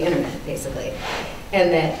of the internet, basically.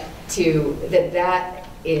 And that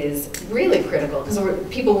is really critical, because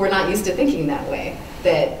people were not used to thinking that way,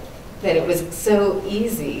 that it was so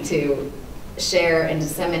easy to share and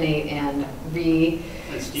disseminate and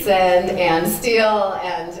send and steal,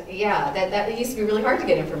 and that it used to be really hard to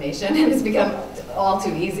get information, and it's become all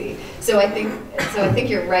too easy. So I think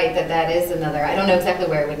you're right that is another. I don't know exactly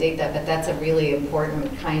where I would date that, but that's a really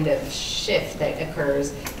important kind of shift that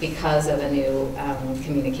occurs because of a new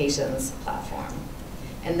communications platform.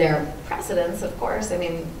 And there are precedents, of course. I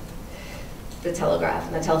mean, the telegraph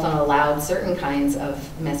and the telephone allowed certain kinds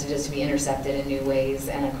of messages to be intercepted in new ways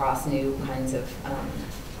and across new kinds of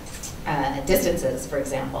distances, for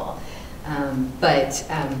example. But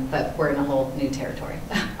we're in a whole new territory,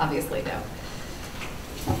 obviously now.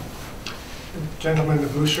 Gentleman in the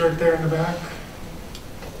blue shirt there in the back.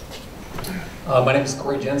 My name is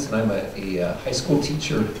Corey Jensen. I'm a high school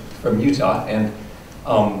teacher from Utah, and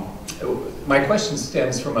my question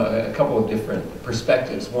stems from a couple of different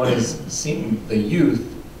perspectives. One is seeing the youth,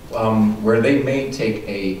 where they may take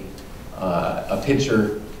a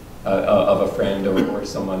picture of a friend or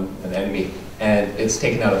someone, an enemy, and it's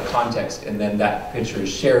taken out of context, and then that picture is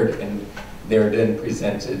shared, and they're then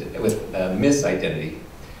presented with a misidentity.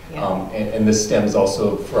 And this stems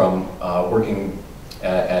also from working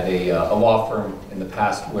at a law firm in the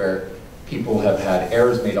past, where people have had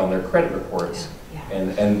errors made on their credit reports,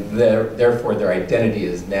 and therefore their identity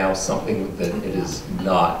is now something that it is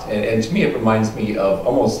not. And to me, it reminds me of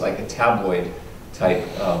almost like a tabloid type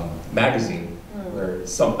magazine, where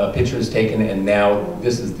a picture is taken, and now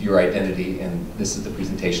this is your identity, and this is the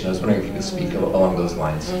presentation. I was wondering if you could speak along those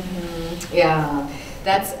lines. Yeah,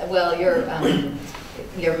 that's, well,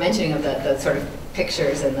 you're mentioning of the sort of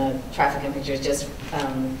pictures and the trafficking pictures just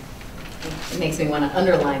it makes me want to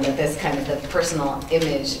underline that this kind of the personal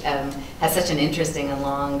image has such an interesting and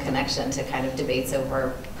long connection to kind of debates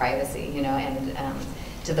over privacy, you know, and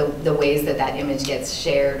to the ways that that image gets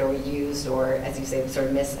shared or used or, as you say, sort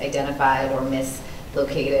of misidentified or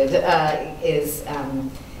mislocated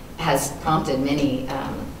has prompted many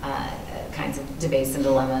kinds of debates and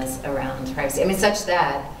dilemmas around privacy. I mean, such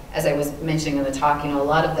that, as I was mentioning in the talk, you know, a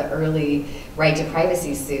lot of the early right to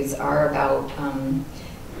privacy suits are about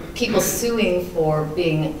people suing for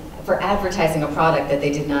advertising a product that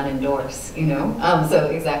they did not endorse, you know? So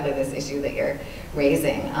exactly this issue that you're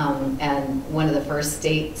raising. And one of the first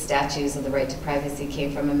state statutes of the right to privacy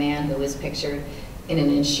came from a man who was pictured in an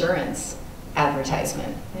insurance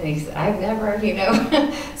advertisement. And he said, I've never, you know,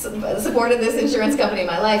 supported this insurance company in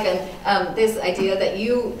my life. And this idea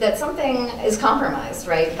that something is compromised,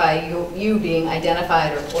 right, by you being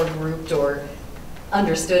identified or grouped or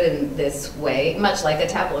understood in this way, much like a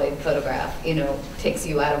tabloid photograph, you know, takes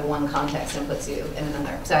you out of one context and puts you in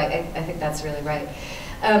another. So I think that's really right.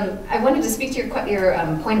 I wanted to speak to your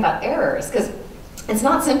point about errors, because it's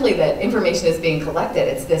not simply that information is being collected,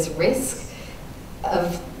 it's this risk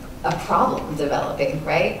of a problem developing,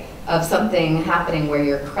 right? Of something happening where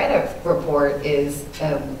your credit report is,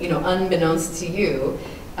 you know, unbeknownst to you,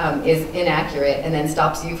 is inaccurate and then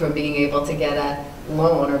stops you from being able to get a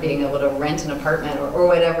loan or being able to rent an apartment or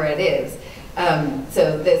whatever it is.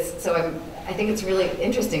 I think it's really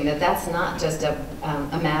interesting that that's not just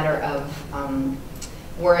a matter of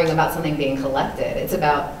worrying about something being collected. It's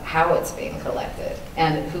about how it's being collected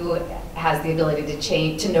and who has the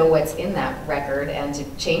ability to know what's in that record and to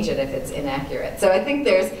change it if it's inaccurate. So I think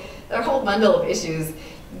there's a whole bundle of issues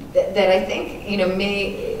that I think, you know,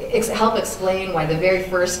 may help explain why the very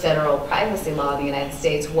first federal privacy law in the United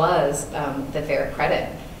States was the Fair Credit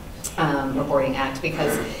Reporting Act,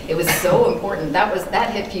 because it was so important.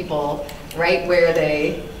 That hit people right where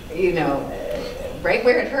they, you know, right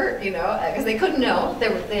where it hurt, you know, because they couldn't know.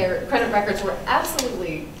 Their credit records were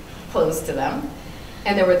absolutely closed to them.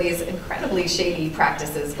 And there were these incredibly shady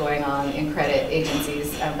practices going on in credit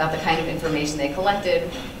agencies about the kind of information they collected,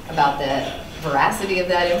 about the veracity of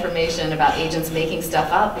that information, about agents making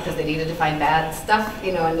stuff up because they needed to find bad stuff,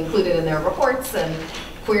 you know, and include it in their reports, and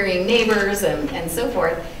querying neighbors and so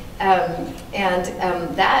forth.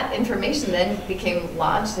 That information then became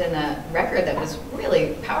lodged in a record that was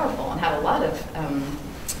really powerful and had a lot of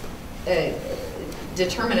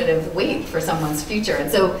determinative weight for someone's future. And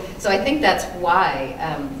so I think that's why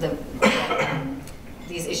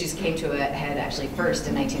these issues came to a head actually first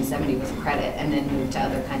in 1970 with credit, and then moved to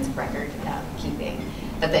other kinds of record keeping.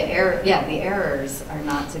 But the errors are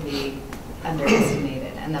not to be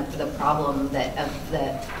underestimated, and the problem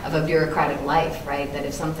of a bureaucratic life, right? That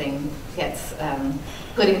if something gets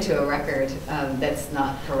put into a record that's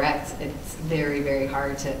not correct, it's very, very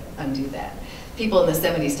hard to undo that. People in the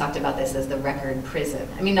 70s talked about this as the record prison.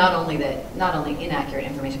 I mean, not only inaccurate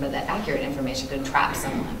information, but that accurate information could trap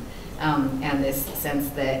someone. And this sense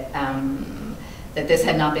that that this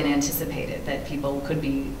had not been anticipated, that people could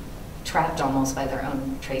be trapped almost by their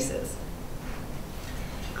own traces.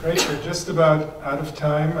 Great, we're just about out of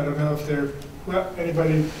time. I don't know if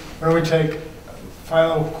anybody, why don't we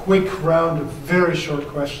file a quick round of very short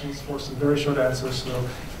questions for some very short answers. So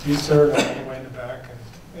you, sir, and all the way in the back.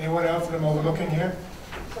 And anyone else that I'm overlooking here?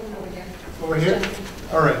 Someone over here. Over here?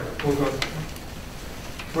 All right, we'll go.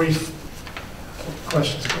 Brief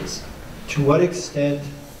questions, please. To what extent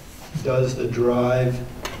does the drive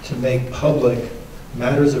to make public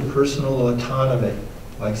matters of personal autonomy,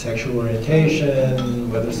 like sexual orientation,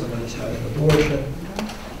 whether someone has had an abortion,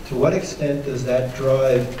 to what extent does that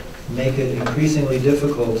drive make it increasingly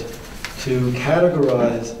difficult to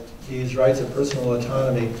categorize these rights of personal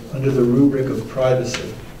autonomy under the rubric of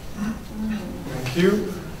privacy? Thank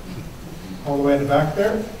you. All the way in the back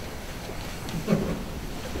there.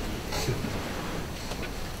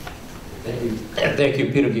 Thank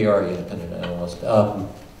you, Peter Ghiari, independent analyst.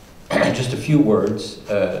 Just a few words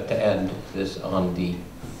to end this on the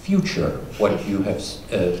future, what you have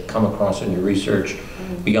come across in your research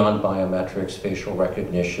beyond biometrics, facial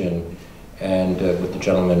recognition, and with the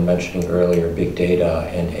gentleman mentioning earlier, big data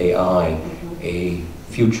and AI, a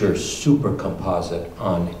future super composite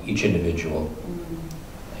on each individual.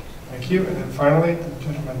 Thank you. And then finally, the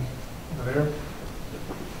gentleman over there.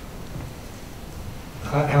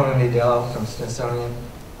 Helen Nadell from Smithsonian.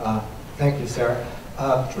 Thank you, Sarah.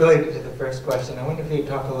 Related to the first question, I wonder if you could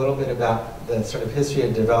talk a little bit about the sort of history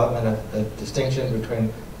and development of the distinction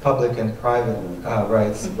between public and private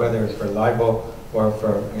rights, whether it's for libel or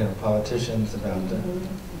for politicians about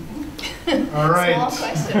All right. Small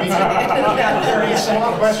questions. 30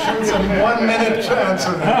 small questions and 1 minute to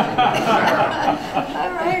answer them.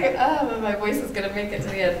 All right. My voice is going to make it to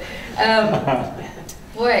the end.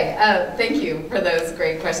 Boy, thank you for those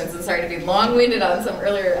great questions. And sorry to be long-winded on some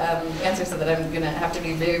earlier answers, so that I'm going to have to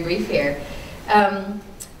be very brief here.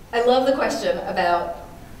 I love the question about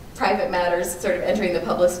private matters sort of entering the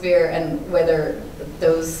public sphere and whether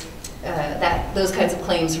those kinds of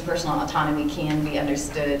claims for personal autonomy can be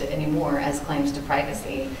understood anymore as claims to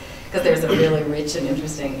privacy, because there's a really rich and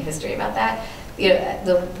interesting history about that.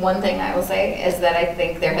 The one thing I will say is that I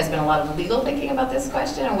think there has been a lot of legal thinking about this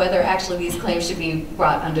question and whether actually these claims should be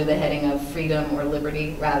brought under the heading of freedom or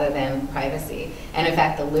liberty rather than privacy. And in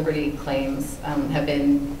fact, the liberty claims have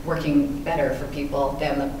been working better for people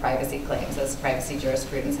than the privacy claims, as privacy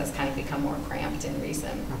jurisprudence has kind of become more cramped in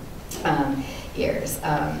recent years.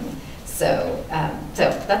 So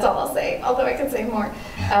that's all I'll say, although I could say more.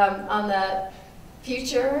 On the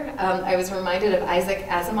future, I was reminded of Isaac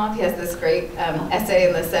Asimov. He has this great essay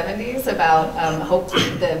in the 70s about hope,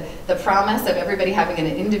 the promise of everybody having an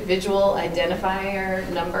individual identifier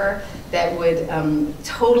number that would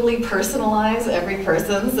totally personalize every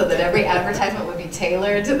person so that every advertisement would be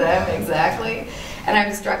tailored to them exactly. And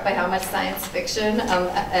I'm struck by how much science fiction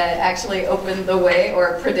actually opened the way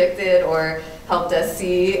or predicted or helped us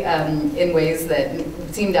see in ways that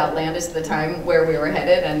seemed outlandish at the time where we were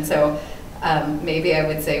headed. And so maybe I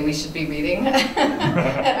would say we should be reading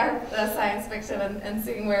our science fiction and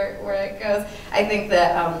seeing where it goes. I think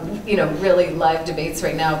that really live debates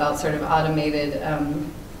right now about sort of automated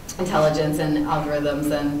intelligence and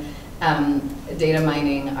algorithms and data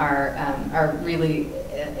mining are really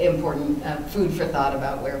important food for thought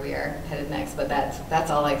about where we are headed next. But that's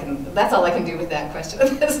all I can do with that question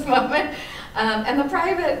at this moment. And the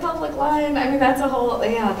private-public line, I mean, that's a whole,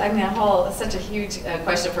 such a huge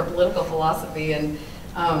question for political philosophy and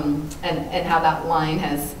how that line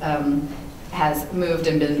has moved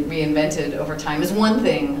and been reinvented over time is one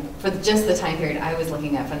thing. For just the time period I was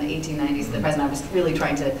looking at from the 1890s to the present, I was really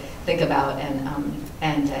trying to think about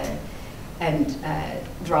and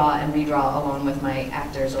draw and redraw along with my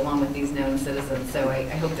actors, along with these known citizens. So I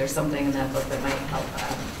hope there's something in that book that might help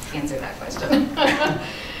answer that question.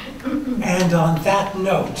 And on that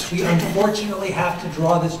note, we unfortunately have to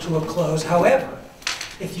draw this to a close. However,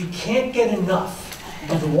 if you can't get enough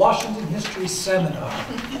of the Washington History Seminar,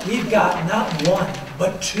 we've got not one,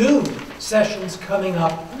 but 2 sessions coming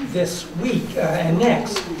up this week and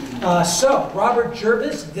next. So, Robert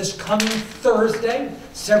Jervis, this coming Thursday,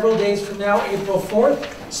 several days from now, April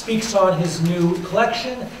 4th, speaks on his new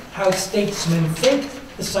collection, How Statesmen Think,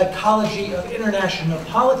 The Psychology of International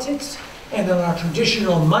Politics. And on our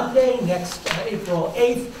traditional Monday, next April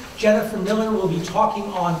 8th, Jennifer Miller will be talking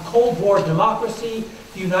on Cold War democracy,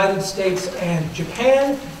 the United States and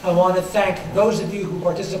Japan. I want to thank those of you who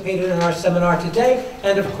participated in our seminar today,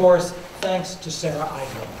 and of course, thanks to Sarah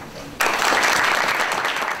Igo.